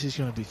doing, so this is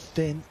going to be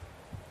thin.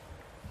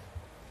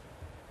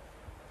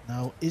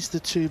 Now, is the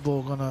 2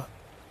 ball going to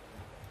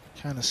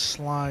kind of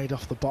slide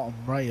off the bottom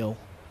rail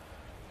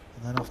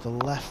and then off the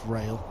left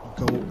rail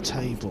and go up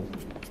table?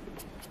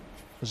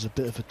 There's a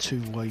bit of a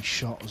 2-way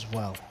shot as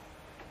well.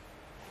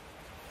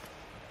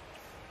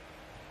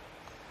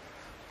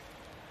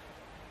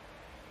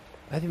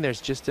 I think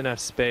there's just enough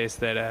space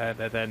that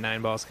that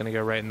 9 ball is going to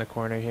go right in the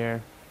corner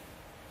here.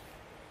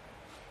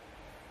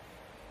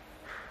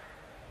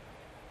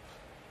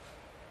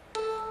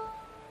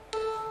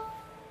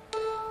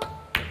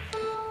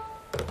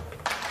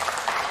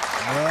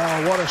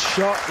 Well, what a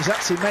shot. He's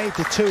actually made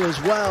the 2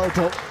 as well,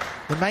 but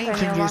the main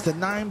thing is the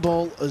 9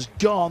 ball has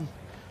gone.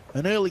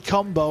 An early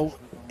combo.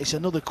 It's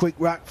another quick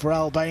rack for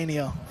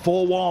Albania.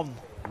 4-1.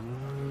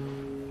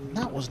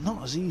 That was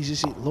not as easy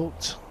as it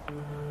looked.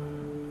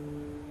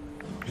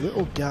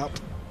 Little gap.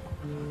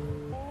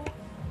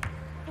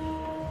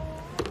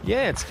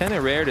 Yeah, it's kind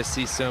of rare to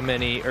see so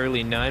many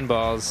early 9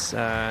 balls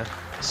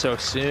so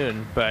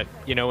soon, but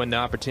you know, when the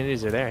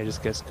opportunities are there, I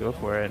just guess go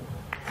for it.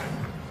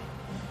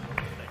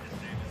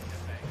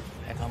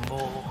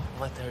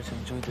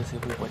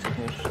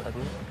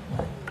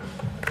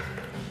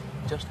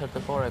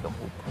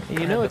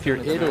 You know, if you're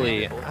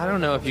Italy, I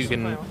don't know if you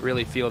can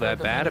really feel that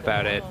bad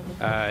about it.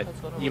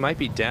 You might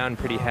be down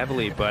pretty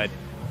heavily, but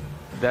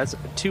that's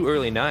 2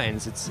 early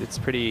 9s. It's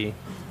pretty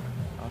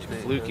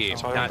fluky.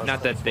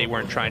 Not that they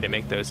weren't trying to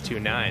make those 2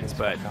 9s,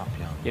 but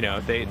you know,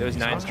 if those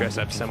 9s dress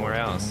up somewhere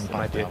else, it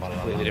might be a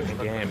completely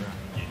different game.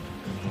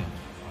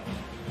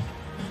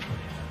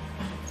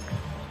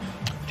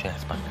 Cioè,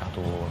 spacca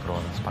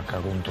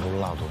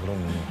controllato, però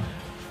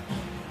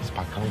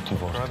spacca tutti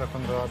forti. Guarda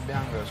quando la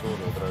bianca solo,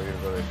 tra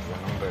virgolette,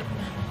 non vero.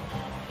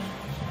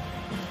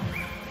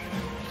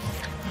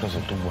 Però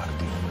se tu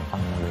guardi come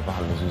fanno le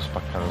palle sui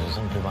spaccati, sono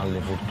sempre palle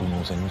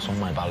fortunose, non sono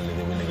mai palle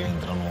di quelle che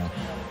entrano,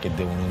 che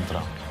devono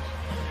entrare.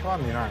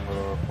 Vanno in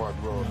angolo qua. I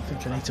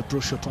think I need to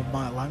brush up on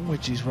my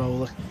languages,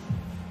 Roller.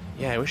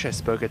 Yeah, I wish I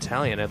spoke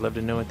Italian. I'd love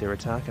to know what they were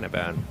talking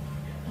about.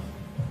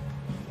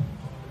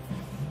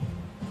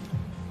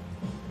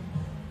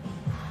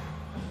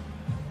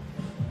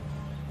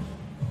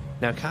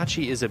 Now,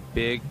 Kaçi is a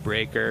big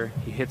breaker.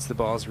 He hits the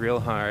balls real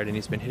hard, and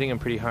he's been hitting them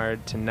pretty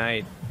hard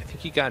tonight. I think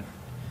think he got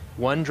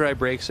one dry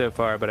break so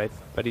far, but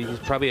he's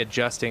probably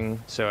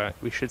adjusting, so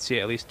we should see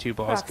at least 2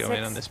 balls go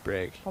in on this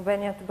break.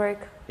 Albania to break.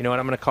 You know what?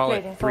 I'm going to call it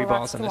Leading 3 4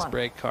 balls racks on to this 1.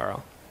 break,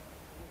 Carl.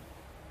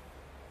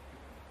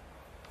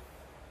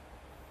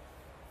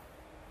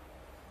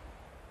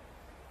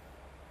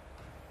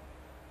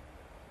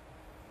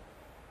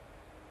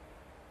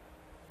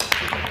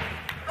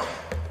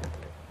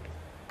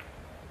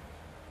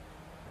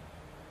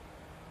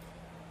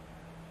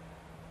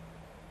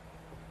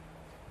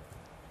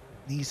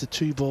 Needs the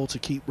 2 ball to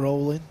keep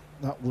rolling.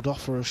 That would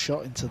offer a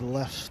shot into the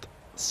left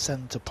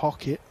centre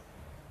pocket.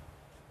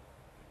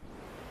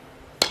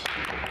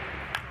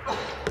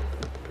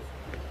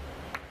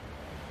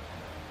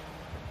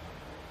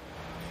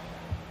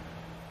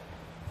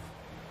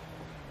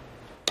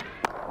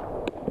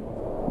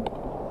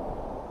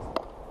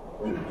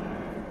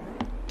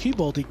 Cue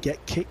ball did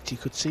get kicked, you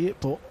could see it,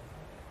 but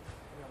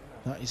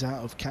that is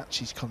out of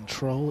Kaçi's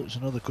control. It was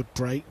another good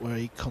break where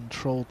he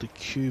controlled the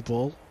cue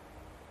ball.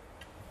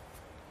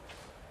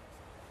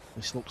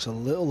 This looks a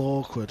little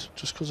awkward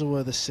just because of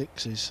where the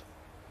 6 is.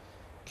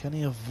 Can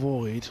he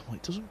avoid? Well,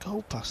 it doesn't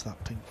go past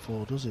that pink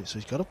 4, does it? So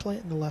he's got to play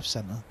it in the left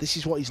centre. This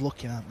is what he's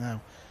looking at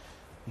now.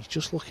 He's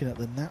just looking at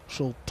the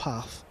natural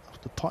path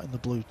after potting the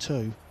blue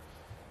 2.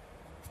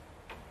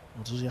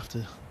 Or does he have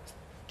to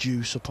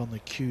juice up on the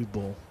cue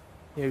ball?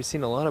 Yeah, we've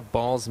seen a lot of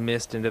balls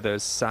missed into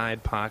those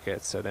side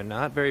pockets, so they're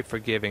not very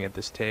forgiving at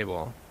this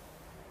table.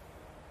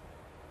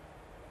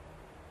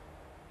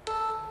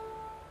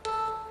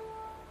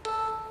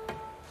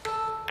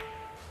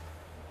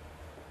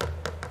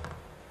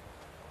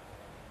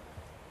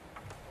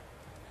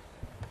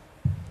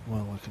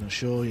 Well, I can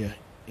assure you,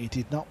 he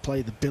did not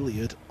play the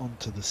billiard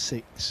onto the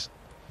 6.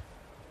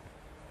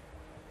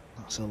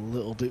 That's a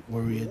little bit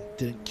worrying.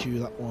 Didn't cue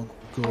that one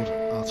good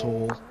at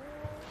all.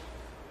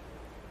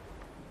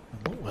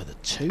 And look where the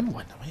 2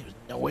 went. I mean, it was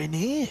nowhere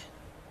near.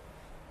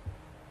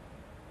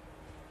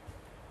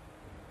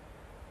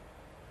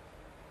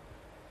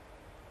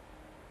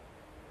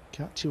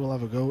 Kaçi will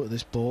have a go at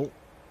this ball.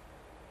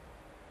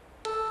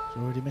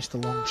 He's already missed a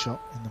long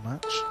shot in the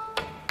match.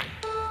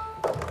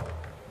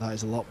 That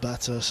is a lot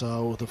better.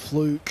 So the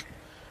fluke,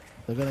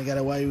 they're going to get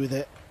away with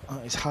it.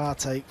 That is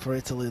heartache for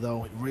Italy,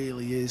 though. It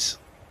really is.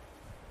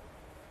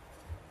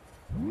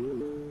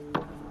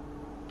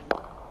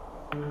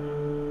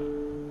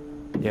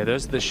 Yeah,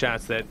 those are the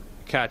shots that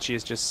Kaçi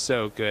is just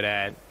so good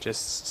at.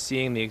 Just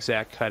seeing the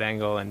exact cut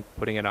angle and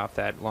putting it off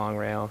that long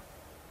rail.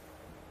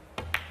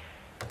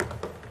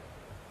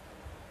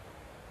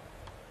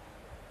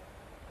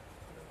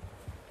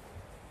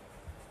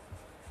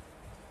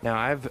 Now,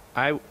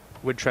 I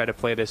would try to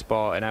play this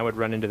ball, and I would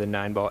run into the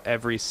 9 ball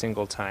every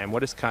single time.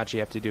 What does Kaçi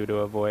have to do to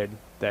avoid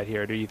that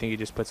here? Do you think he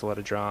just puts a lot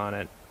of draw on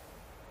it?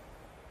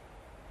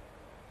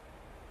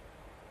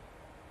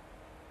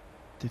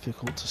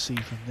 Difficult to see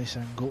from this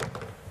angle.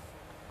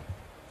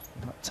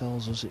 That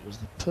tells us it was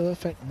the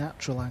perfect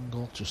natural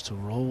angle just to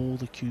roll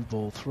the cue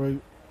ball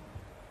through.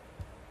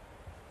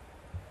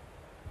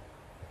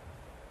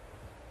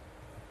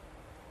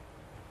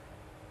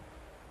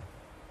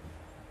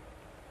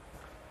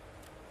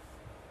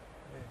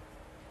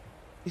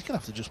 He's going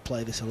to have to just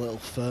play this a little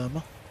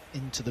firmer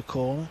into the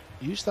corner.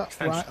 Use that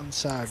right hand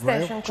side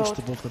rail just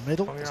above the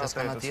middle.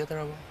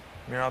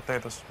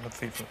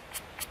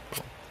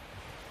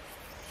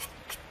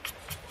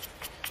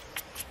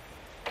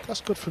 That's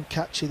good from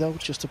Kaçi though,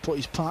 just to put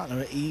his partner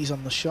at ease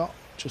on the shot.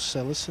 Just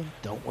say, listen,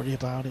 don't worry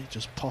about it,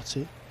 just pot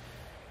it.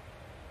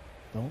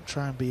 Don't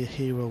try and be a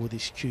hero with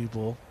his cue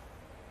ball.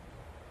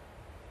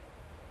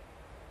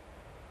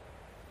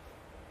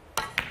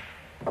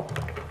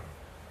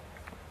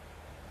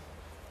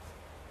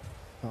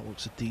 That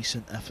looks a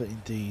decent effort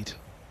indeed.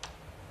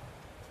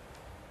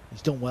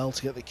 He's done well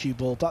to get the cue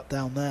ball back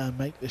down there and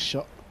make this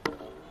shot.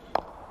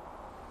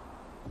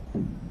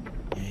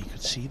 Yeah, you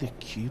could see the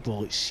cue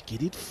ball, it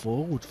skidded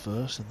forward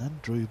first and then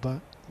drew back.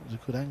 That was a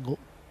good angle.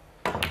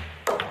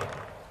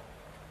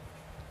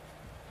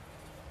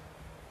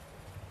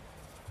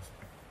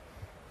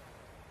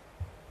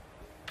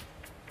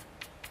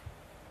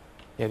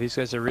 Yeah, these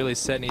guys are really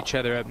setting each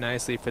other up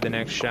nicely for the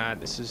next shot.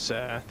 This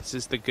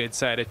is the good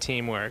side of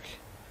teamwork.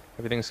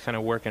 Everything's kind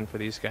of working for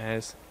these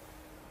guys.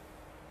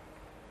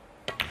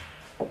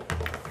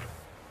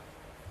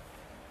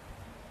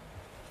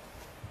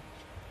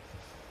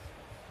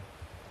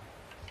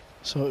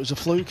 So it was a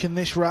fluke in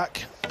this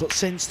rack, but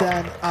since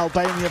then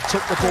Albania have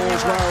took the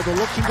balls well. They're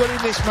looking good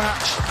in this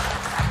match.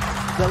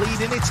 They're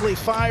leading Italy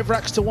 5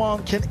 racks to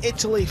 1. Can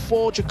Italy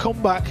forge a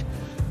comeback?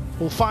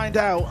 We'll find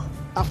out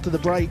after the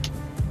break.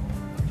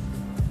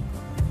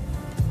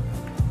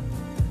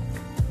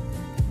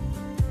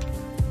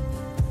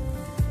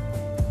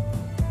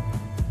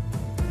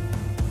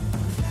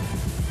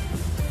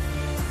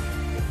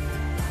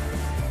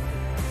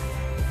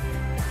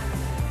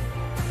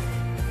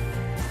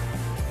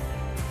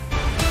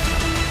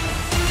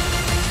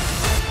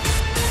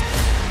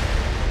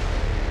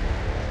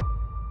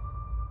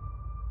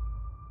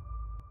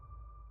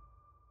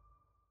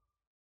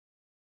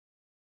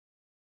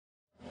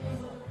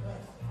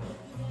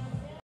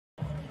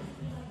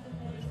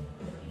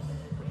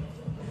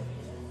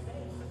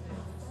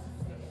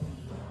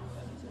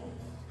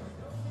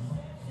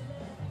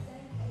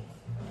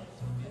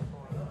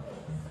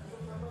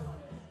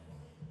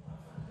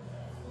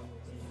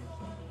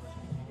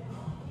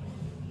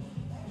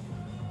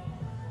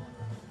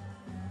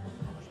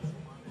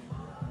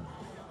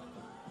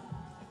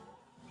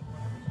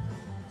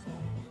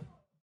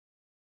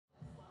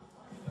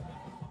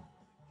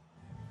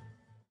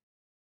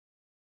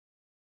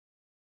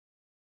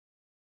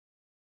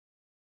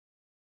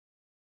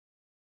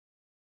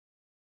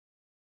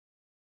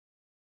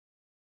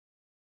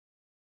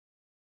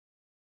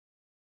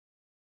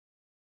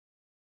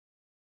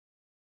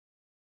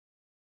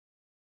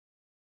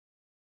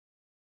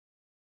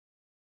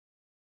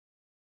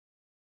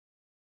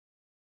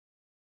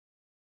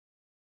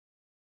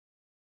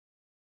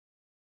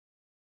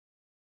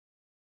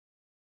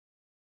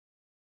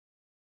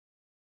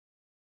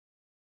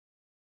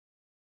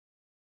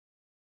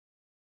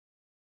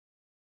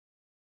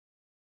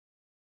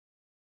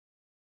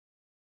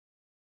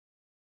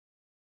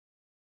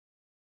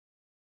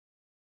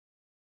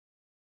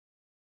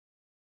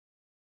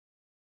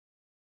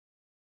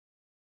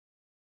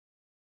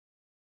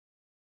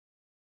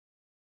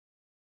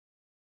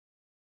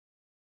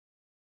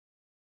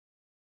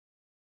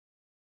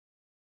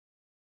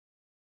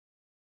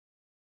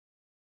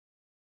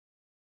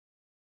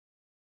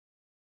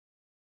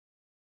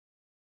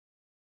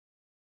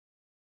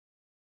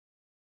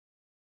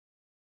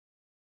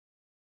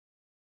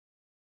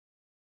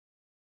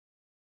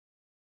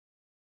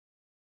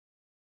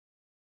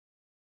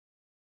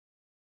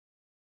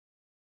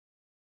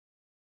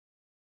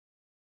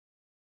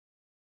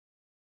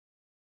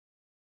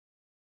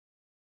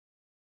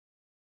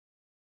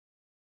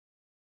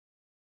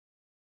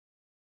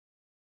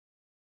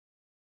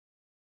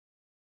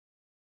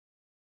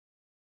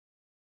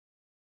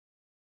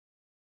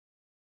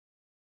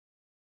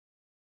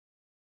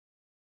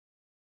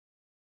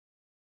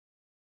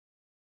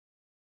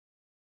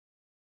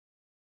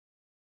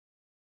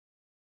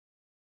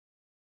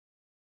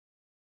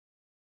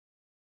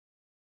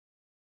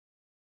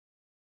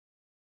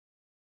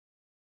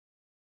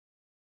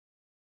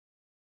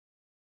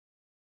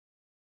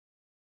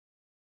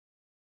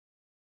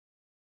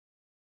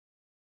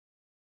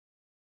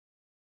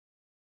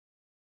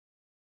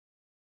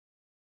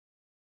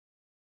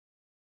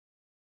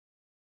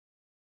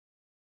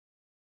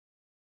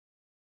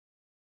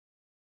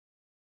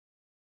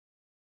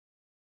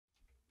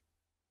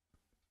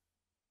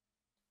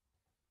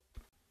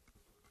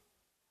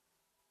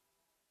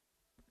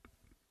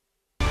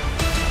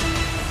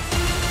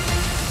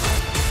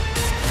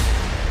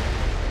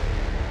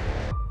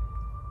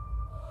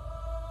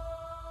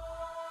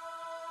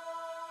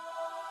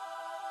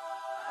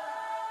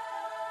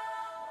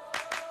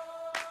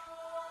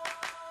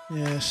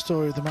 Yeah,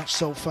 story of the match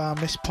so far.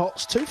 Missed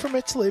pots, 2 from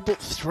Italy, but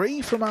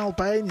 3 from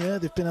Albania.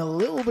 They've been a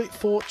little bit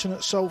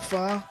fortunate so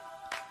far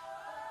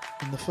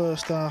in the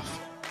first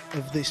half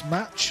of this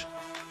match.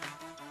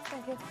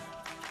 Thank you.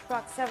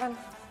 Rack 7.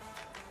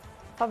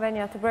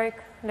 Albania to break,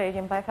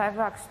 leading by 5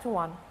 racks to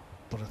 1.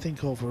 But I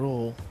think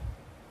overall,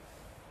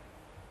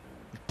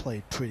 they've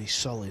played pretty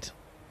solid,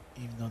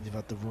 even though they've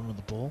had the run of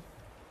the ball.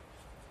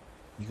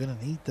 You're going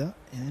to need that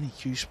in any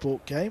Q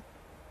Sport game.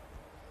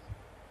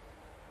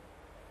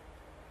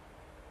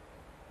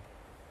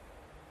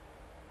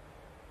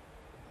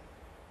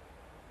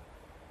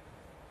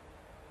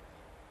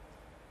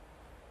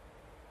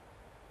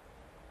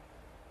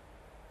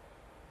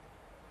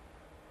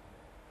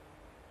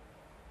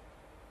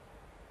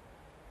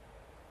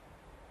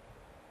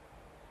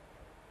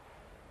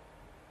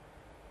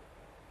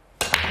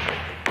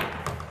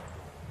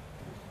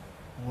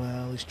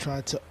 He's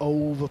tried to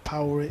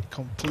overpower it,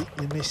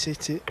 completely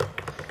miss-hit it.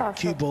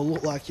 Cue ball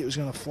looked like it was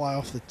going to fly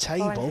off the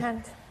table.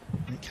 And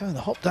it kind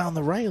of hopped down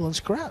the rail and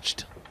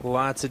scratched.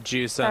 Lots of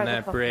juice on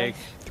that break.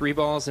 3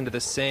 balls into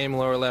the same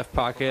lower left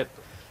pocket.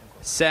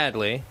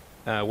 Sadly,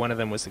 one of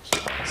them was the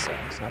cue ball, so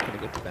he's not going to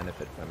get the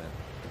benefit from it.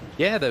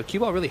 Yeah, the cue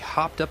ball really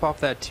hopped up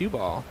off that 2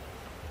 ball.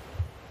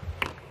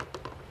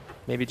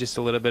 Maybe just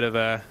a little bit of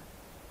a,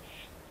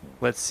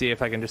 let's see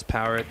if I can just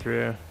power it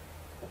through.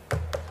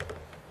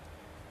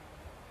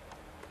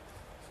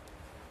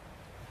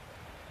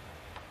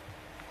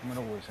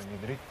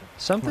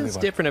 Something's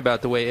different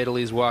about the way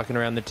Italy's walking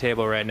around the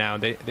table right now.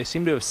 They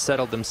seem to have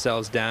settled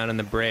themselves down in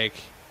the break.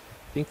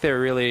 I think they're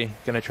really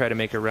going to try to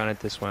make a run at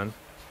this one.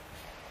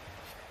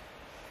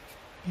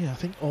 Yeah, I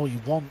think all you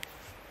want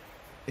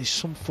is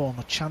some form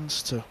of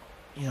chance to,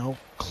 you know,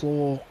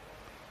 claw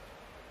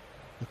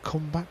the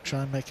comeback,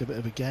 try and make a bit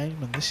of a game.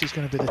 And this is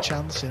going to be the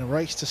chance in a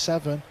race to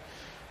 7.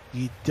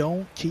 You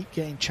don't keep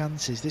getting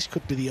chances. This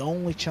could be the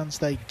only chance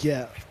they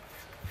get.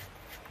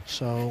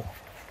 So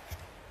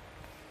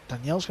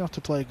Danielle's going to have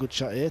to play a good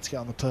shot here to get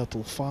on the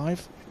purple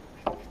 5.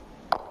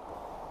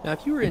 Now,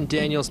 if you were in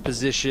Daniel's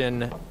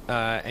position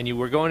and you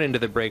were going into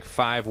the break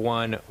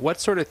 5-1,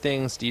 what sort of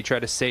things do you try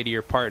to say to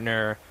your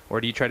partner,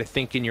 or do you try to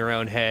think in your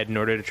own head in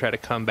order to try to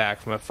come back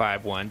from a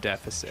 5-1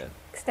 deficit?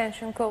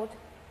 Extension code.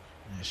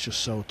 It's just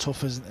so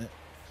tough, isn't it?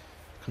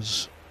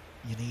 Because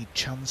you need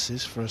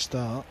chances for a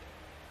start,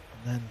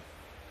 and then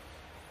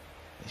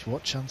it's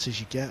what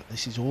chances you get.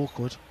 This is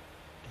awkward.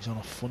 He's on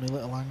a funny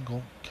little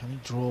angle. Can he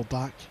draw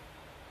back?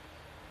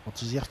 Or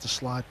does he have to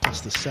slide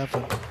past the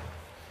 7?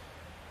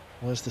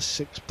 Where's the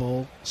 6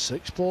 ball?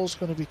 6 ball's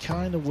going to be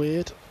kind of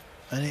weird.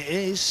 And it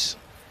is.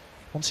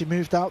 Once he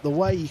moved out the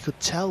way, you could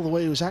tell the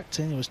way he was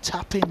acting. He was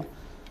tapping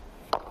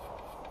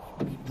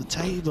the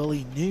table.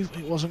 He knew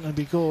it wasn't going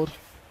to be good.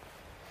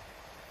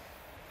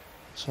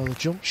 So the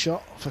jump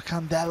shot for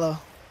Candela.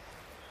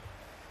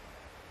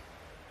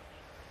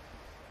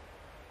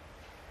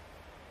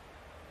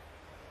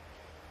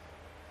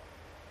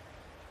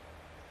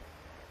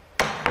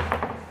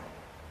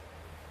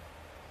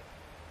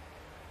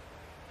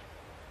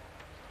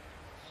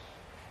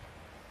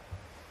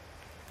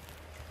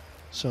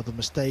 So the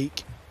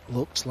mistake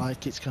looks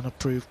like it's going to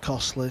prove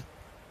costly.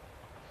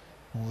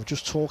 And we were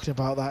just talking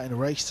about that in a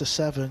race to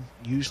 7.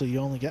 Usually you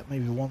only get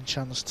maybe 1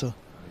 chance to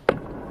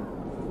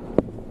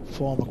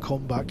form a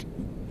comeback.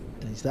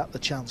 And is that the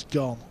chance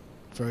gone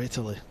for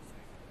Italy?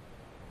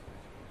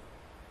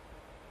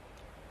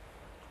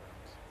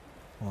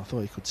 Well, I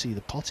thought you could see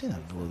the potting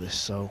angle of this,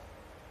 so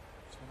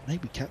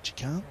maybe Kaçi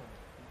can't.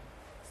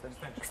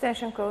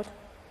 Extension code.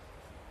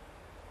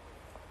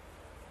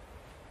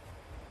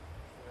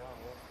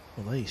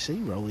 Well, there you see,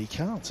 Rolly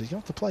can't, so you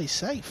have to play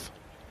safe.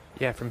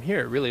 Yeah, from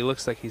here it really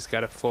looks like he's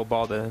got a full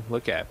ball to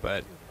look at,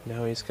 but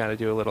no, he's got to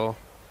do a little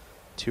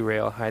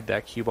 2-rail, hide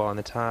that cue ball on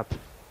the top.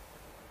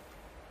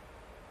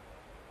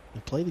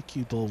 You play the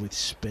cue ball with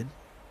spin.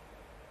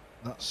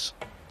 That's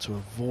to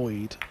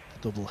avoid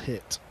the double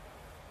hit.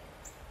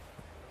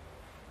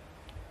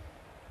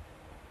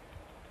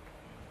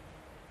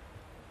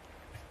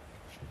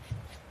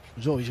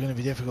 It's always going to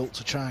be difficult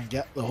to try and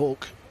get the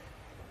hook.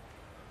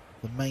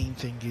 The main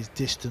thing is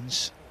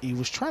distance. He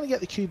was trying to get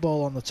the cue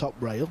ball on the top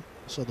rail,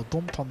 so the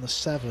bump on the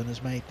 7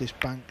 has made this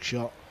bank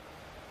shot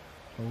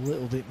a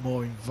little bit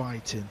more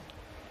inviting.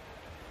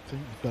 I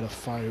think you've got to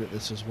fire at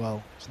this as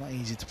well. It's not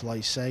easy to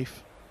play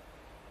safe.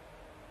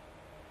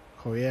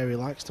 Corriere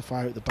likes to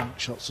fire at the bank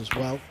shots as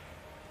well.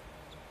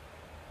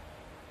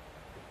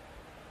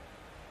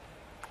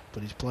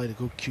 But he's played a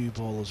good cue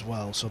ball as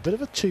well, so a bit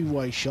of a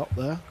 2-way shot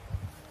there.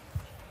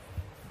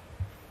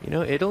 You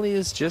know, Italy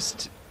is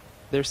just,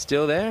 they're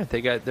still there.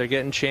 They're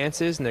getting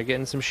chances and they're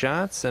getting some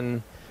shots,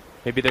 and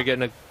maybe they're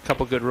getting a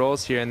couple good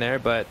rolls here and there,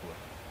 but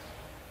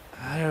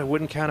I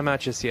wouldn't count them out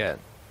just yet.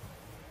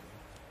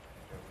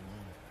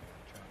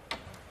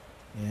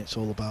 Yeah, it's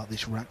all about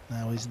this rack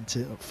now, isn't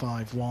it? At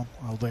 5-1,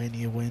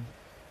 Albania win.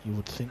 You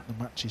would think the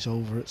match is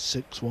over at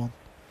 6-1.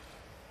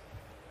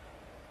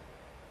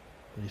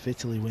 But if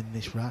Italy win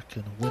this rack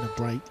and win a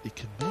break, they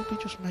can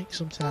maybe just make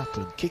something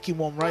happen. Kicking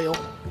 1 rail.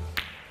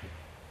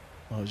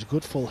 Well, it was a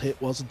good full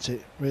hit, wasn't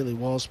it? Really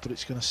was, but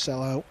it's going to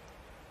sell out.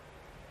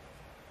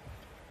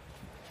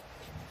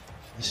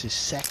 This is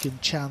second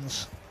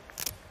chance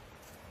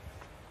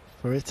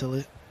for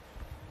Italy.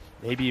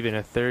 Maybe even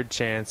a third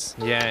chance.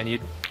 Yeah, and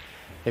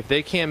if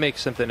they can't make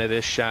something of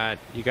this shot,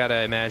 you got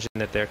to imagine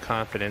that their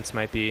confidence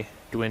might be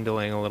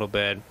dwindling a little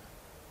bit.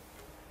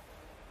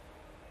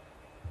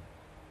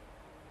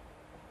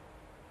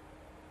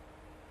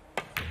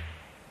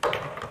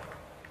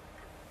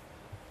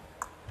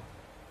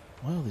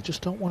 Well, they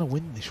just don't want to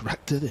win this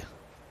rack, do they?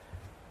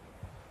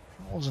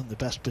 That wasn't the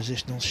best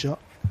positional shot.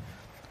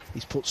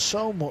 He's put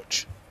so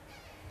much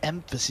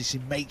emphasis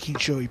in making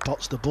sure he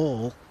pots the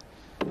ball.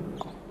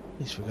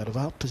 He's forgot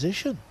about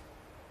position.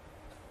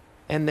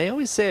 And they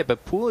always say it,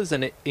 but pool is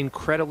an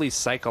incredibly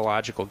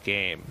psychological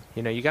game.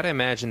 You know, you got to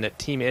imagine that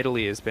Team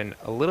Italy has been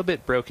a little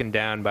bit broken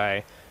down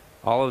by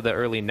all of the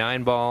early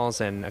 9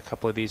 balls and a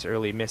couple of these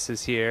early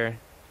misses here.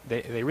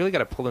 They really got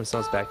to pull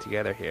themselves back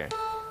together here.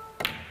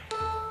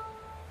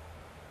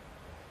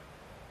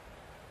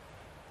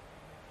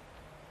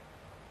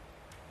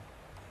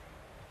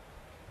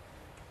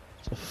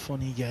 A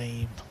funny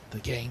game, the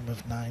game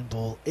of 9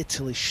 ball.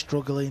 Italy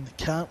struggling,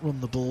 can't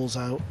run the balls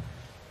out,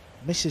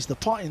 misses the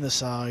pot in the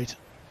side,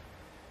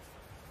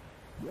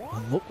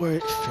 and look where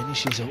it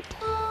finishes up.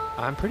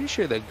 I'm pretty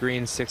sure that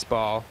green 6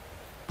 ball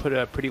put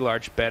a pretty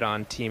large bet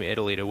on Team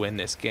Italy to win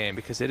this game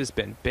because it has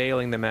been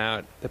bailing them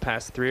out the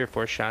past 3 or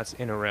 4 shots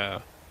in a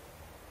row.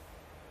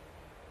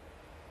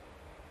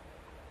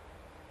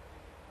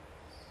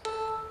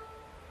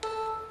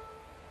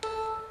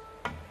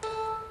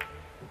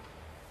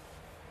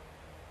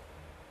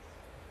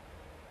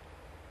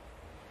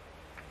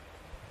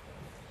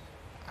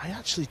 I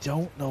actually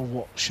don't know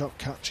what shot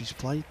Kaçi's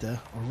played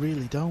there. I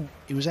really don't.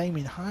 He was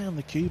aiming high on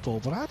the cue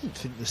ball, but I didn't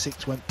think the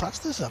 6 went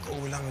past the 7. Oh,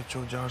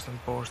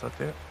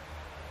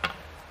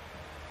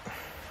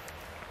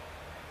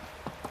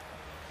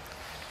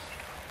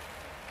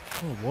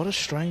 what a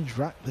strange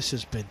rack this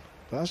has been.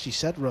 But as you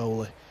said,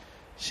 Rowley,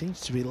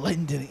 seems to be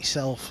lending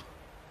itself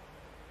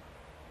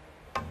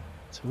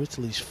to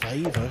Italy's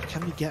favour.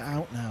 Can they get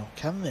out now?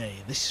 Can they?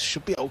 This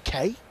should be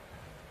okay.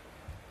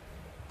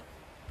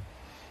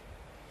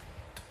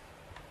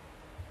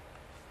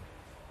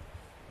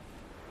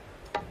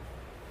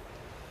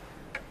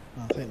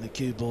 I think the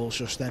cue ball's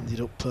just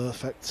ended up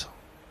perfect.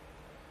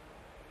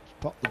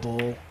 Pop the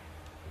ball.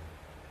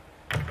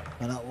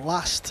 And at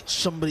last,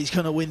 somebody's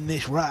going to win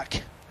this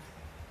rack.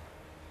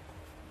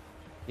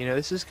 You know,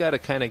 this has got to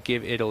kind of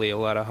give Italy a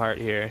lot of heart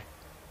here.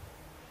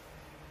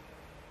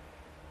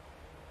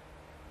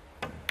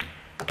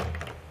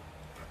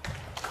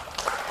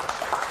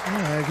 Yeah,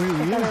 I agree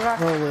with you,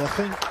 Rowley. I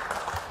think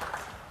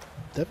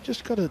they've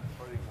just got to...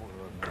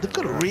 They've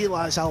got to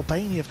realise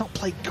Albania have not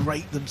played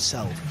great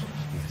themselves.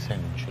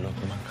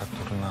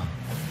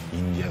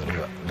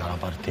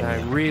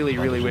 I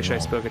really wish I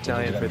spoke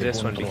Italian for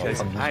this one because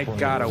I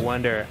gotta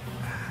wonder,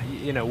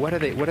 you know, what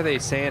are they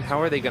saying?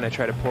 How are they going to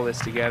try to pull this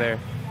together?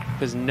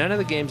 Because none of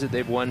the games that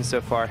they've won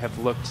so far have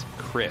looked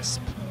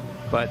crisp,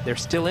 but they're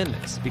still in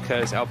this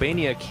because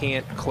Albania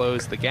can't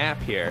close the gap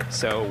here.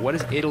 So what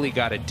has Italy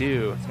got to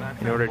do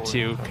in order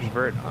to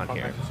convert on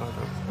here?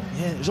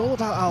 Yeah, it was all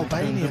about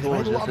Albania. They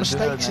made a lot of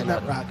mistakes in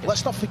that rack.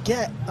 Let's not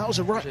forget, that was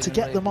a rack to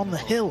get them on the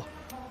hill.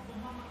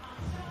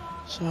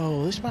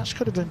 So this match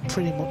could have been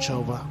pretty much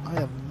over. I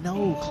have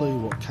no clue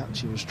what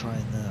Kaçi was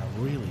trying there. I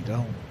really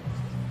don't.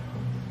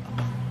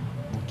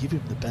 We'll give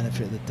him the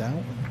benefit of the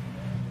doubt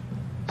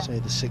and say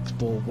the 6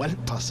 ball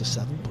went past the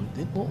 7, but it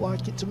didn't look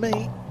like it to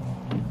me.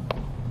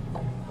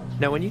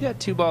 Now, when you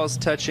got 2 balls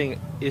touching,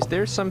 is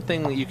there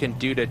something that you can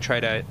do to try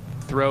to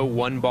throw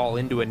 1 ball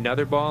into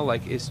another ball?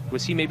 Like,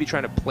 was he maybe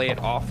trying to play it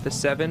off the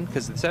 7?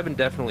 Because the 7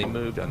 definitely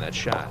moved on that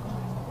shot.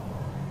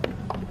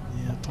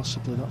 Yeah,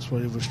 possibly that's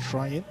what he was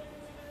trying.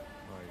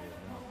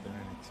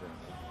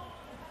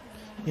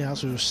 Yeah,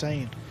 as we were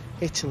saying,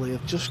 Italy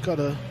have just got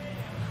a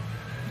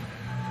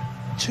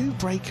 2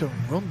 breaker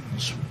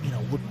runs. You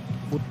know,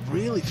 would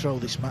really throw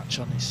this match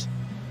on his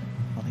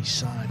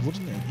side,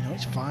 wouldn't it? You know,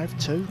 it's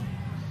 5-2.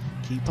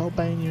 Keep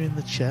Albania in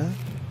the chair.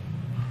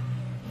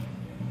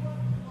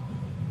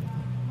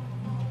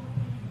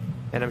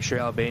 And I'm sure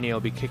Albania will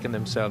be kicking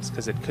themselves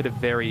because it could have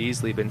very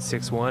easily been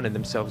 6-1 and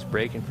themselves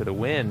breaking for the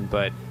win,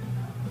 but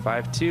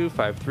 5-2,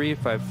 5-3,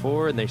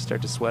 5-4, and they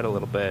start to sweat a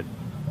little bit.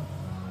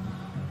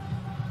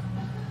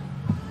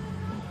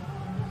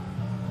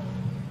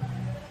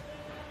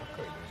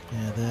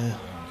 Yeah, they're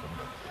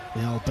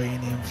the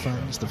Albanian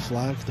fans, the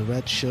flag, the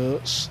red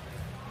shirts.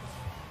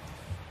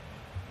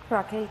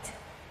 Rock 8.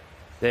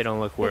 They don't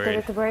look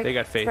worried. They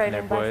got faith in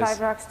their boys. By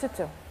 5 rocks to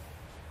 2. A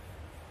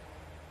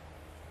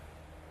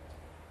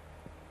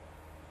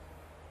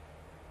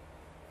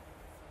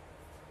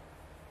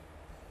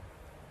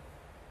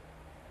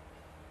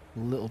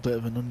little bit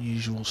of an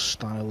unusual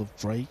style of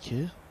break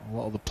here. A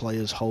lot of the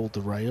players hold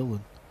the rail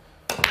and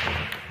the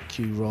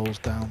cue rolls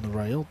down the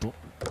rail, but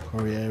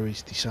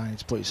Corrieri's decided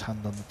to put his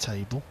hand on the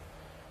table.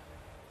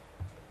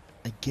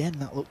 again,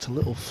 that looked a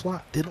little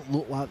flat. Didn't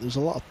look like there was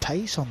a lot of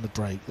pace on the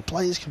break. The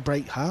players can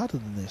break harder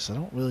than this. I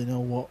don't really know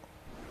what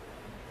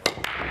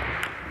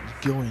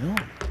is going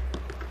on.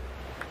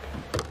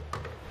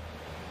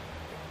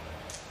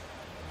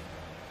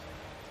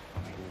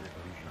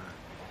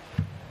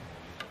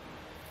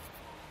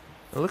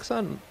 It looks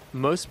on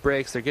most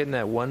breaks they're getting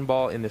that one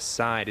ball in the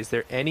side. Is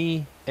there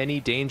any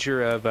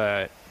danger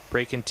of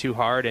breaking too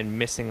hard and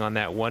missing on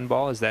that one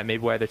ball? Is that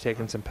maybe why they're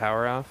taking some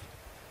power off?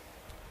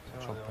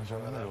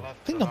 I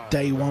think on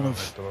day one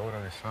of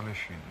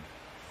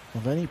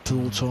any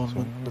pool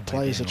tournament, the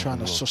players are trying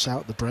to suss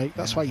out the break.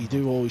 That's why you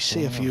do always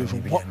see a few of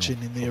them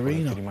watching in the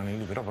arena. You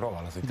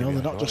know,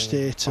 they're not just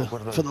here for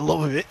the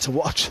love of it to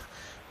watch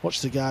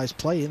the guys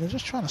playing. They're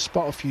just trying to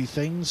spot a few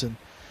things, and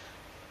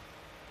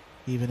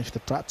even if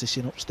they're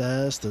practicing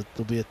upstairs,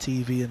 there'll be a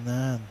TV in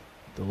there, and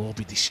they'll all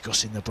be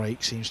discussing the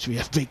break. Seems to be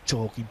a big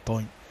talking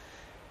point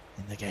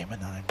in the game of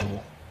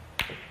 9-ball.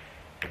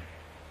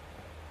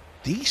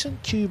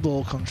 Decent cue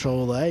ball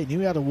control there. He knew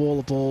he had a wall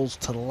of balls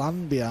to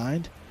land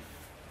behind.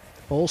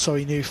 Also,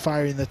 he knew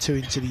firing the 2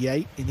 into the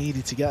 8, he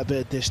needed to get a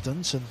bit of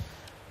distance, and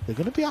they're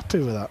going to be happy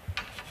with that.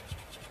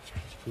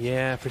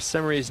 Yeah, for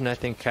some reason I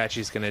think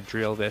Kaçi's going to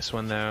drill this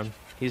one though.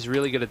 He's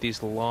really good at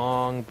these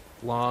long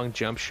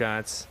jump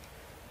shots.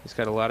 He's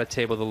got a lot of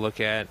table to look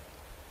at.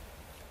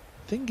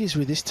 Thing is,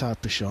 with this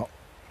type of shot,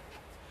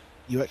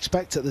 you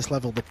expect at this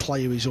level the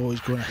player is always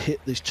going to hit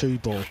this 2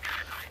 ball.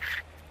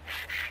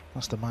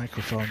 That's the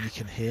microphone you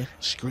can hear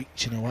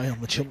screeching away on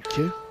the jump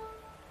cue.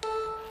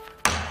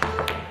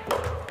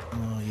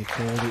 Oh, you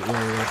called it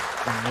well,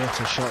 and what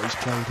a shot he's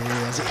played here.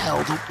 Has it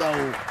held up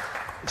though?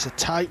 It's a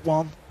tight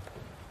one.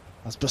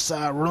 As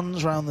Besar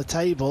runs round the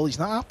table, he's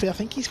not happy. I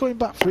think he's going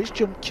back for his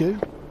jump cue.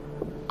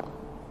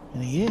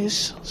 And he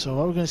is. So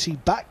we're going to see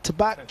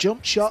back-to-back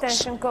jump shots.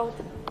 Extension code.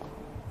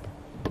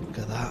 Look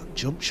at that,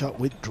 jump shot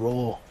with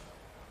draw.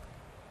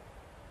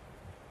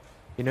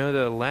 You know,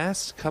 the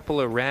last couple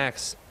of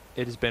racks,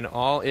 it has been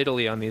all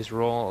Italy on these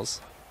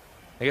rolls.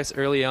 I guess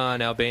early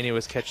on Albania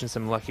was catching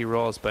some lucky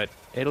rolls, but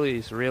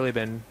Italy's really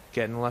been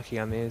getting lucky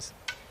on these.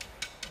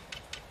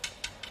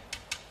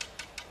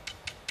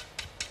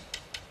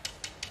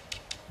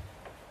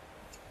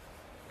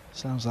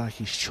 Sounds like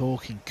he's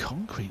chalking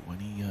concrete when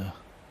he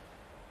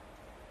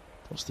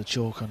puts the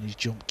chalk on his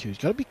jump cue. He's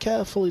got to be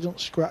careful he don't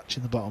scratch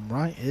in the bottom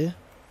right here.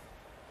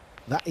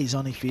 That is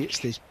on if he hits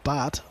this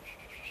bad.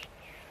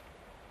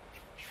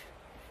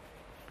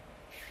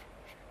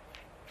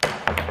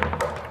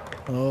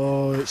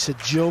 Oh, it's a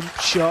jump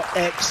shot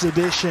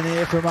exhibition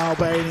here from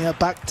Albania,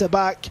 back to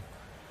back.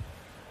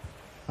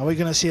 Are we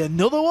going to see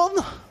another one?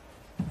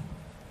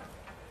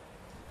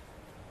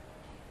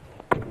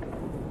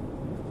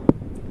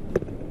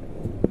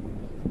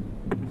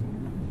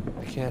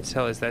 I can't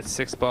tell, is that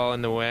 6 ball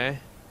in the way?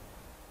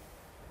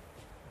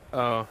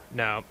 Oh,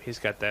 no, he's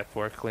got that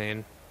 4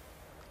 clean.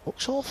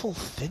 Looks awful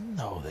thin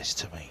though, this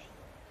to me.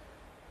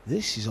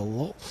 This is a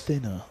lot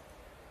thinner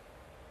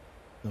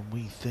than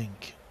we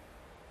think.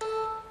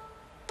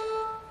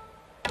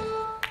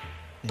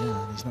 Yeah,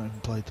 and he's not even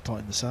played the pot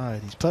in the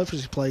side. He's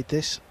purposely played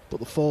this, put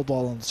the 4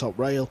 ball on the top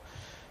rail,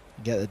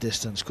 and get the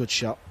distance. Good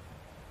shot.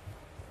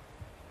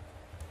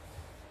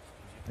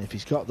 And if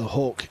he's got the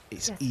hook,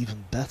 it's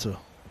even better.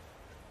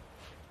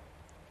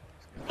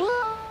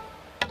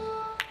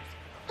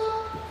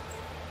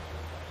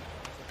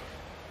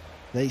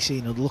 They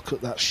seen a look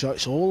at that shot.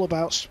 It's all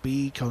about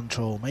speed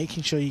control,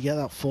 making sure you get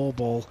that 4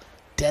 ball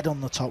dead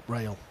on the top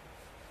rail.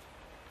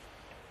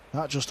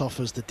 That just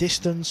offers the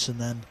distance, and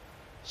then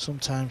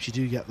sometimes you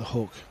do get the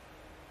hook.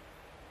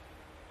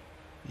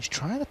 He's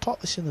trying to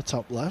pot this in the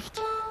top left.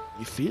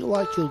 You feel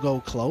like he'll go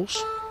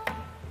close.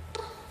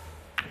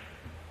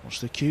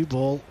 Watch the cue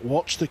ball.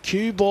 Watch the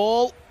cue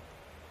ball.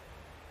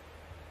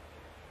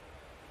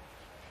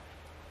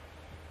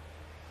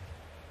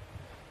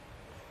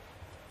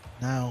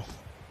 Now,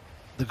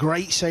 the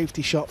great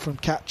safety shot from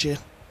Kaçi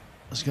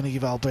is going to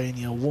give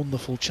Albania a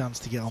wonderful chance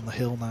to get on the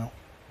hill now.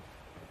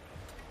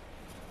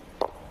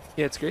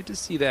 Yeah, it's great to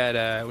see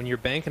that when you're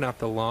banking off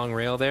the long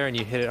rail there and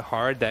you hit it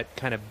hard, that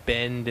kind of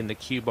bend in the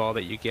cue ball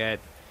that you get.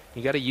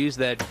 You got to use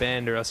that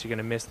bend or else you're going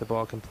to miss the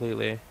ball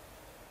completely.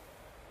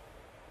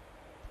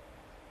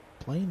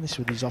 Playing this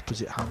with his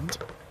opposite hand.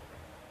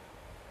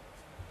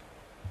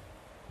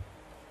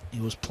 He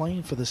was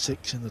playing for the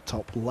 6 in the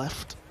top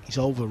left. He's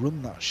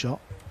overrun that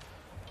shot.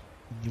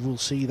 And you will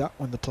see that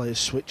when the players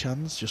switch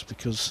hands, just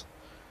because,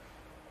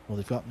 well,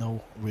 they've got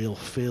no real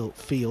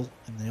feel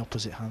in the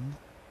opposite hand.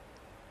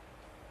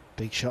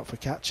 Big shot for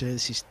Kaçi.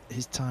 This is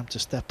his time to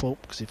step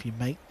up, because if you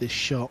make this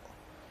shot,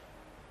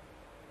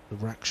 the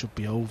rack should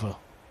be over.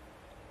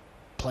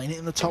 Playing it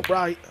in the top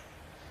right.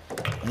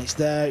 And it's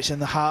there, it's in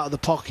the heart of the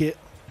pocket.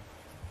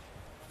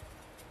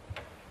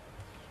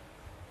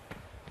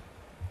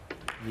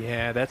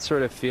 Yeah, that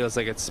sort of feels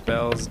like it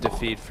spells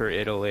defeat for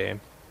Italy,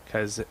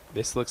 because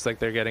this looks like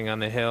they're getting on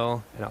the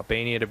hill and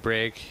Albania to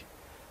break.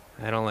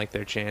 I don't like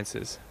their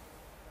chances.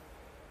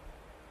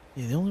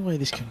 Yeah, the only way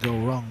this can go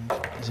wrong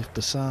is if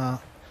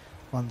Besar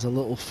lands a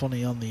little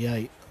funny on the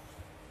 8.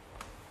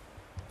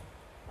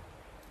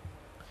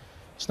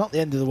 It's not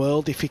the end of the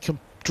world. If he can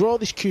draw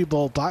this cue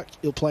ball back,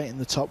 he'll play it in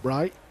the top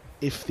right.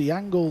 If the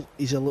angle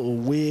is a little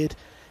weird,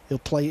 he'll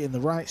play it in the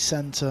right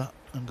centre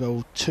and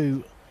go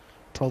 2,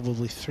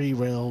 probably 3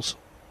 rails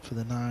for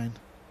the 9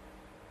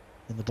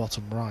 in the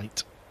bottom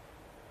right.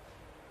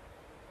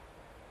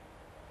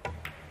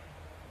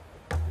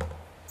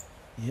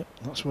 Yep,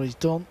 that's what he's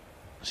done.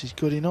 This is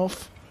good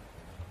enough.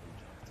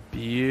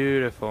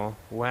 Beautiful.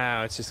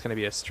 Wow, it's just going to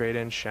be a straight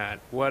in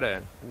shot. What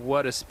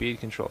a speed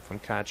control from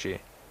Kaçi.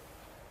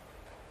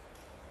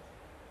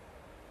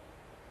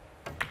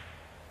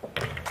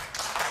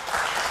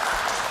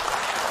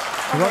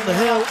 We're on the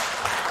hill.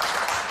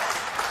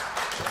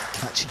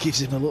 Kaçi gives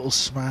him a little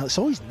smile. It's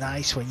always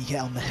nice when you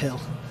get on the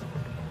hill.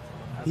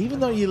 Even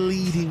though you're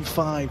leading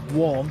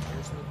 5-1,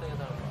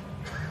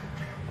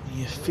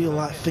 you feel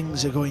like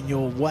things are going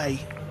your way.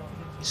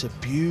 It's a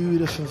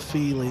beautiful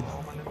feeling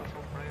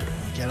when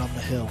you get on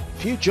the hill. A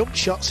few jump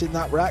shots in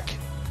that rack.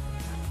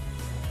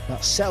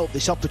 That set up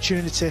this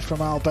opportunity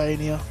from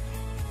Albania.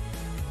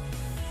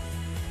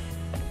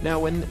 Now,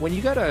 when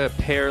you got a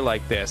pair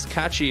like this,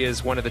 Kaçi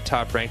is one of the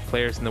top-ranked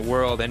players in the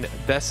world, and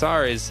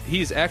Besar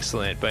he's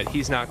excellent, but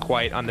he's not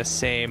quite on the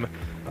same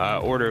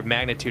order of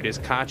magnitude as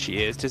Kaçi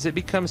is. Does it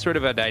become sort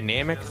of a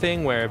dynamic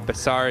thing where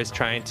Besar is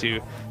trying to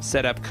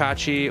set up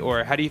Kaçi,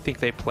 or how do you think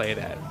they play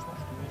that?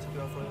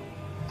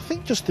 I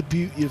think just the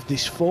beauty of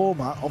this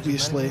format,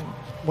 obviously,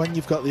 when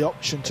you've got the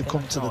option to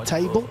come to the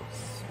table,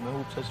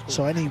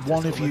 so any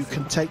one of you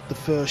can take the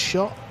first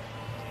shot.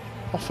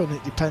 Often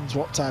it depends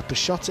what type of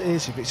shot it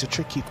is. If it's a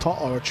tricky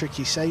pot or a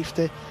tricky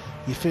safety,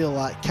 you feel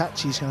like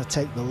Kaçi is going to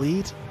take the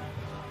lead.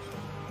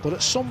 But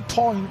at some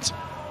point,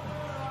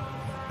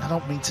 I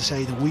don't mean to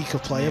say the weaker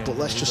player, but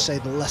let's just say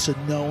the lesser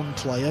known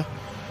player,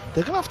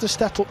 they're going to have to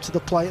step up to the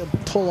plate and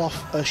pull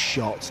off a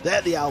shot.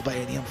 They're the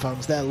Albanian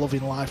fans. They're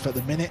loving life at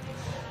the minute.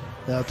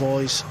 Their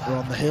boys are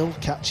on the hill.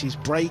 Kaçi's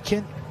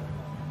breaking.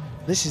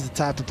 This is the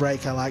type of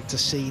break I like to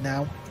see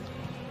now.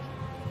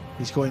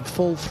 He's going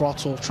full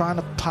throttle, trying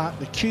to park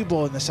the cue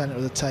ball in the centre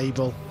of the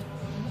table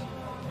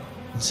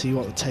and see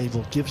what the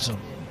table gives him.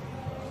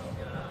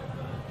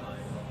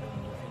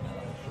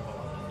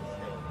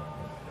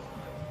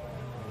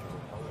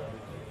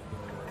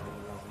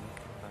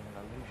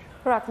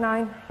 Rack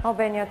 9,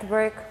 Albania to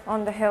break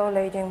on the hill,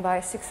 leading by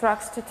 6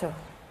 racks to 2.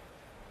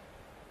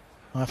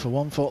 I, for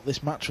one, thought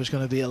this match was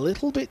going to be a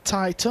little bit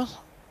tighter.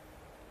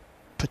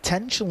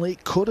 Potentially,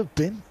 it could have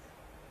been.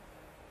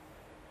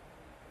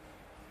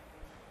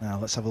 Now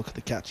let's have a look at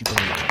the Kaçi break.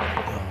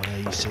 Oh, there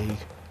you see,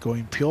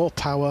 going pure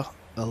power,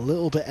 a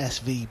little bit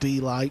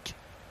SVB-like,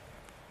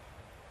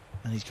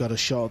 and he's got a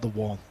shot at the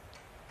 1.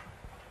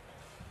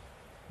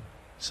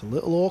 It's a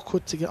little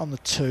awkward to get on the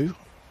 2,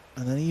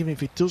 and then even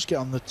if he does get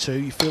on the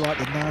 2, you feel like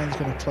the 9's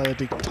going to play a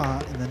big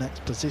part in the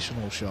next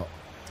positional shot.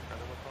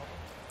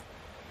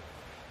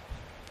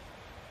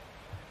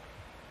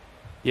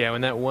 Yeah, when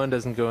that 1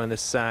 doesn't go on the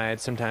side,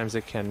 sometimes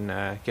it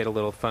can get a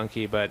little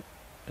funky, but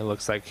it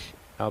looks like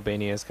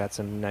Albania's got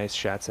some nice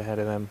shots ahead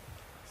of them.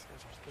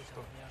 Now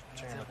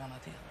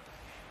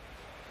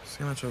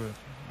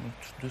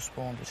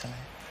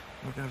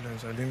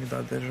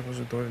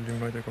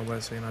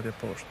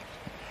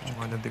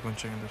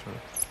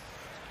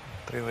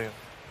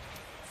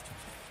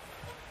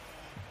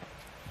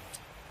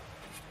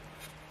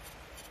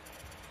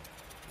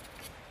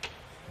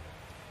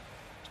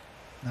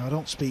I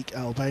don't speak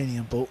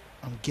Albanian, but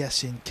I'm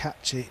guessing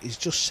Kaçi is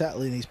just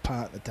settling his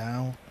partner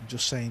down and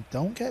just saying,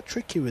 don't get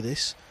tricky with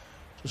this,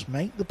 just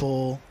make the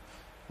ball,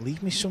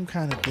 leave me some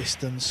kind of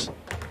distance,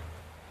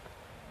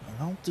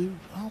 and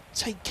I'll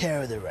take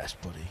care of the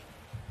rest, buddy.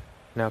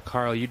 Now,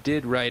 Carl, you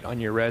did write on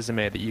your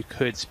resume that you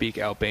could speak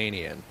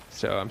Albanian,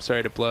 so I'm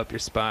sorry to blow up your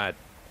spot.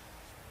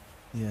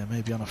 Yeah,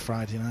 maybe on a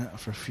Friday night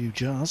after a few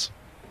jars.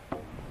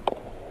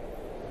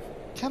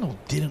 Cano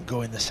didn't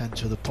go in the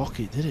centre of the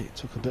pocket, did it? It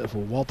took a bit of a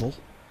wobble.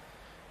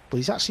 But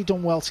he's actually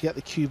done well to get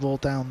the cue ball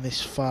down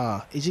this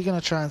far. Is he going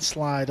to try and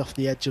slide off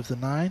the edge of the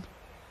 9?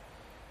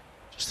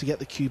 Just to get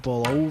the cue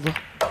ball over?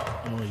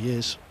 Oh, he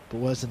is. But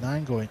where's the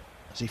 9 going?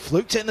 Has he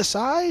fluked it in the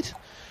side?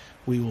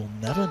 We will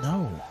never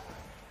know.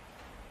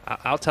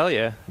 I'll tell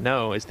you,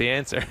 no is the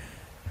answer.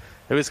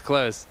 It was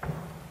close.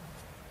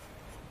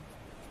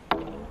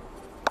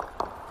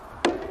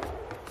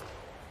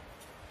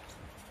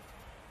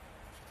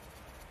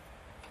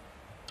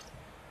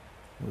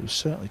 It was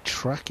certainly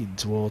tracking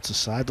towards the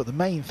side, but the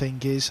main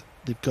thing is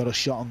they've got a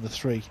shot on the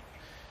 3.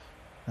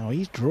 Now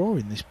he's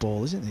drawing this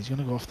ball, isn't he? He's going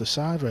to go off the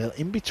side rail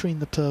in between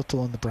the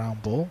purple and the brown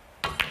ball.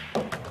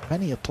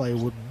 Many a player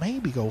would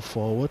maybe go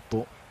forward,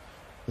 but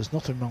there's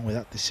nothing wrong with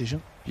that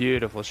decision.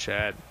 Beautiful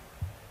shot.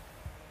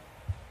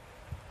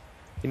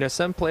 You know,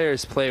 some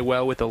players play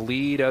well with a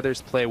lead,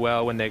 others play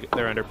well when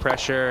they're under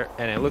pressure,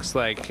 and it looks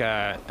like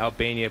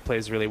Albania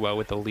plays really well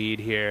with the lead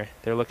here.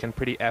 They're looking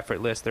pretty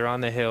effortless. They're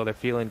on the hill. They're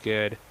feeling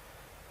good.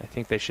 I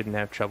think they shouldn't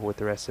have trouble with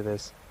the rest of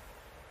this.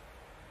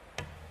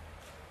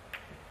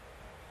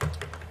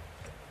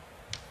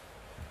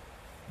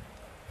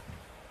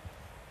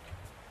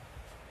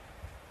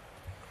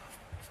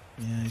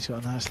 Yeah, he's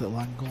got a nice little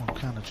angle. I'm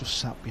kind of just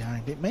sat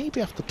behind it. Maybe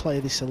have to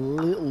play this a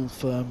little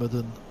firmer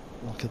than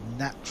like a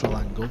natural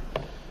angle,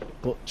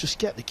 but just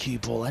get the cue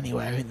ball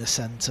anywhere in the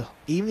centre.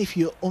 Even if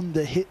you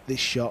under-hit this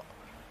shot,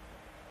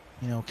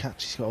 you know,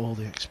 Kaçi's got all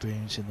the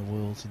experience in the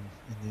world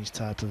in these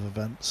type of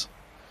events.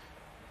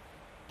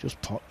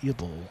 Just pot your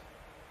ball.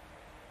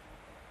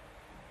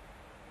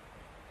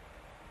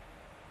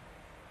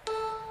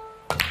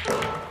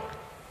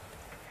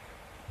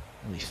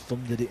 Well, he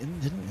thundered it in,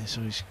 didn't he?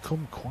 So he's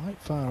come quite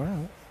far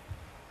out.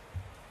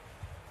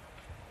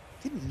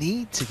 Didn't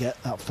need to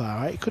get that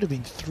far out. It could have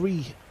been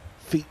 3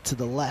 feet to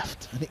the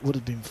left and it would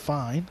have been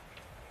fine.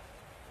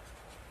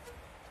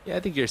 Yeah, I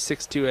think you're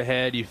 6-2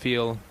 ahead. You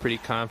feel pretty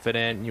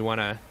confident and you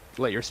want to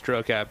let your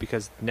stroke out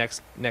because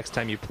next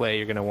time you play,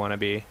 you're going to want to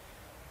be,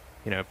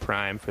 you know,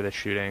 prime for the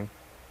shooting.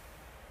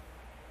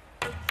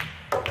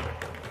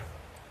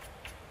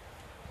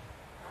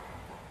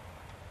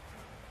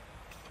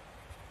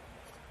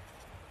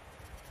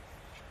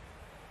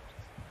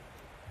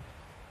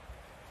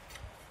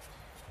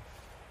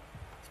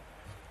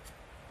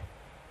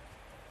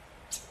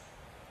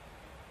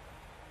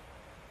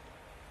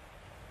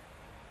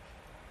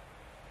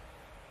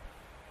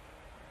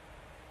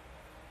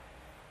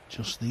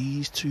 Just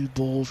these 2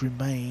 balls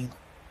remain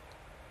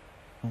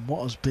on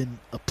what has been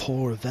a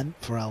poor event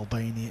for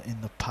Albania in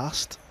the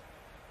past.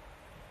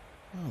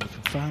 Oh, they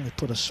can finally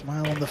put a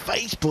smile on the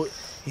face, but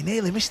he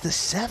nearly missed the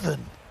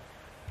 7.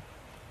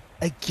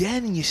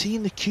 Again, you're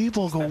seeing the cue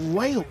ball go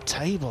way up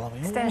table. I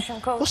mean,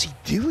 what's he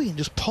doing?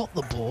 Just pot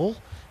the ball,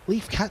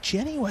 leave Kaçi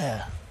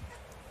anywhere.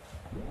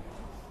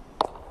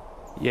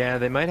 Yeah,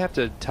 they might have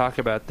to talk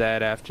about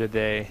that after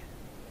they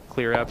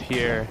clear up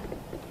here.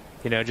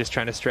 You know, just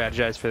trying to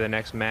strategize for the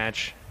next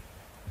match.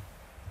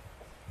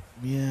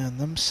 Yeah, and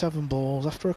them 7 balls, after a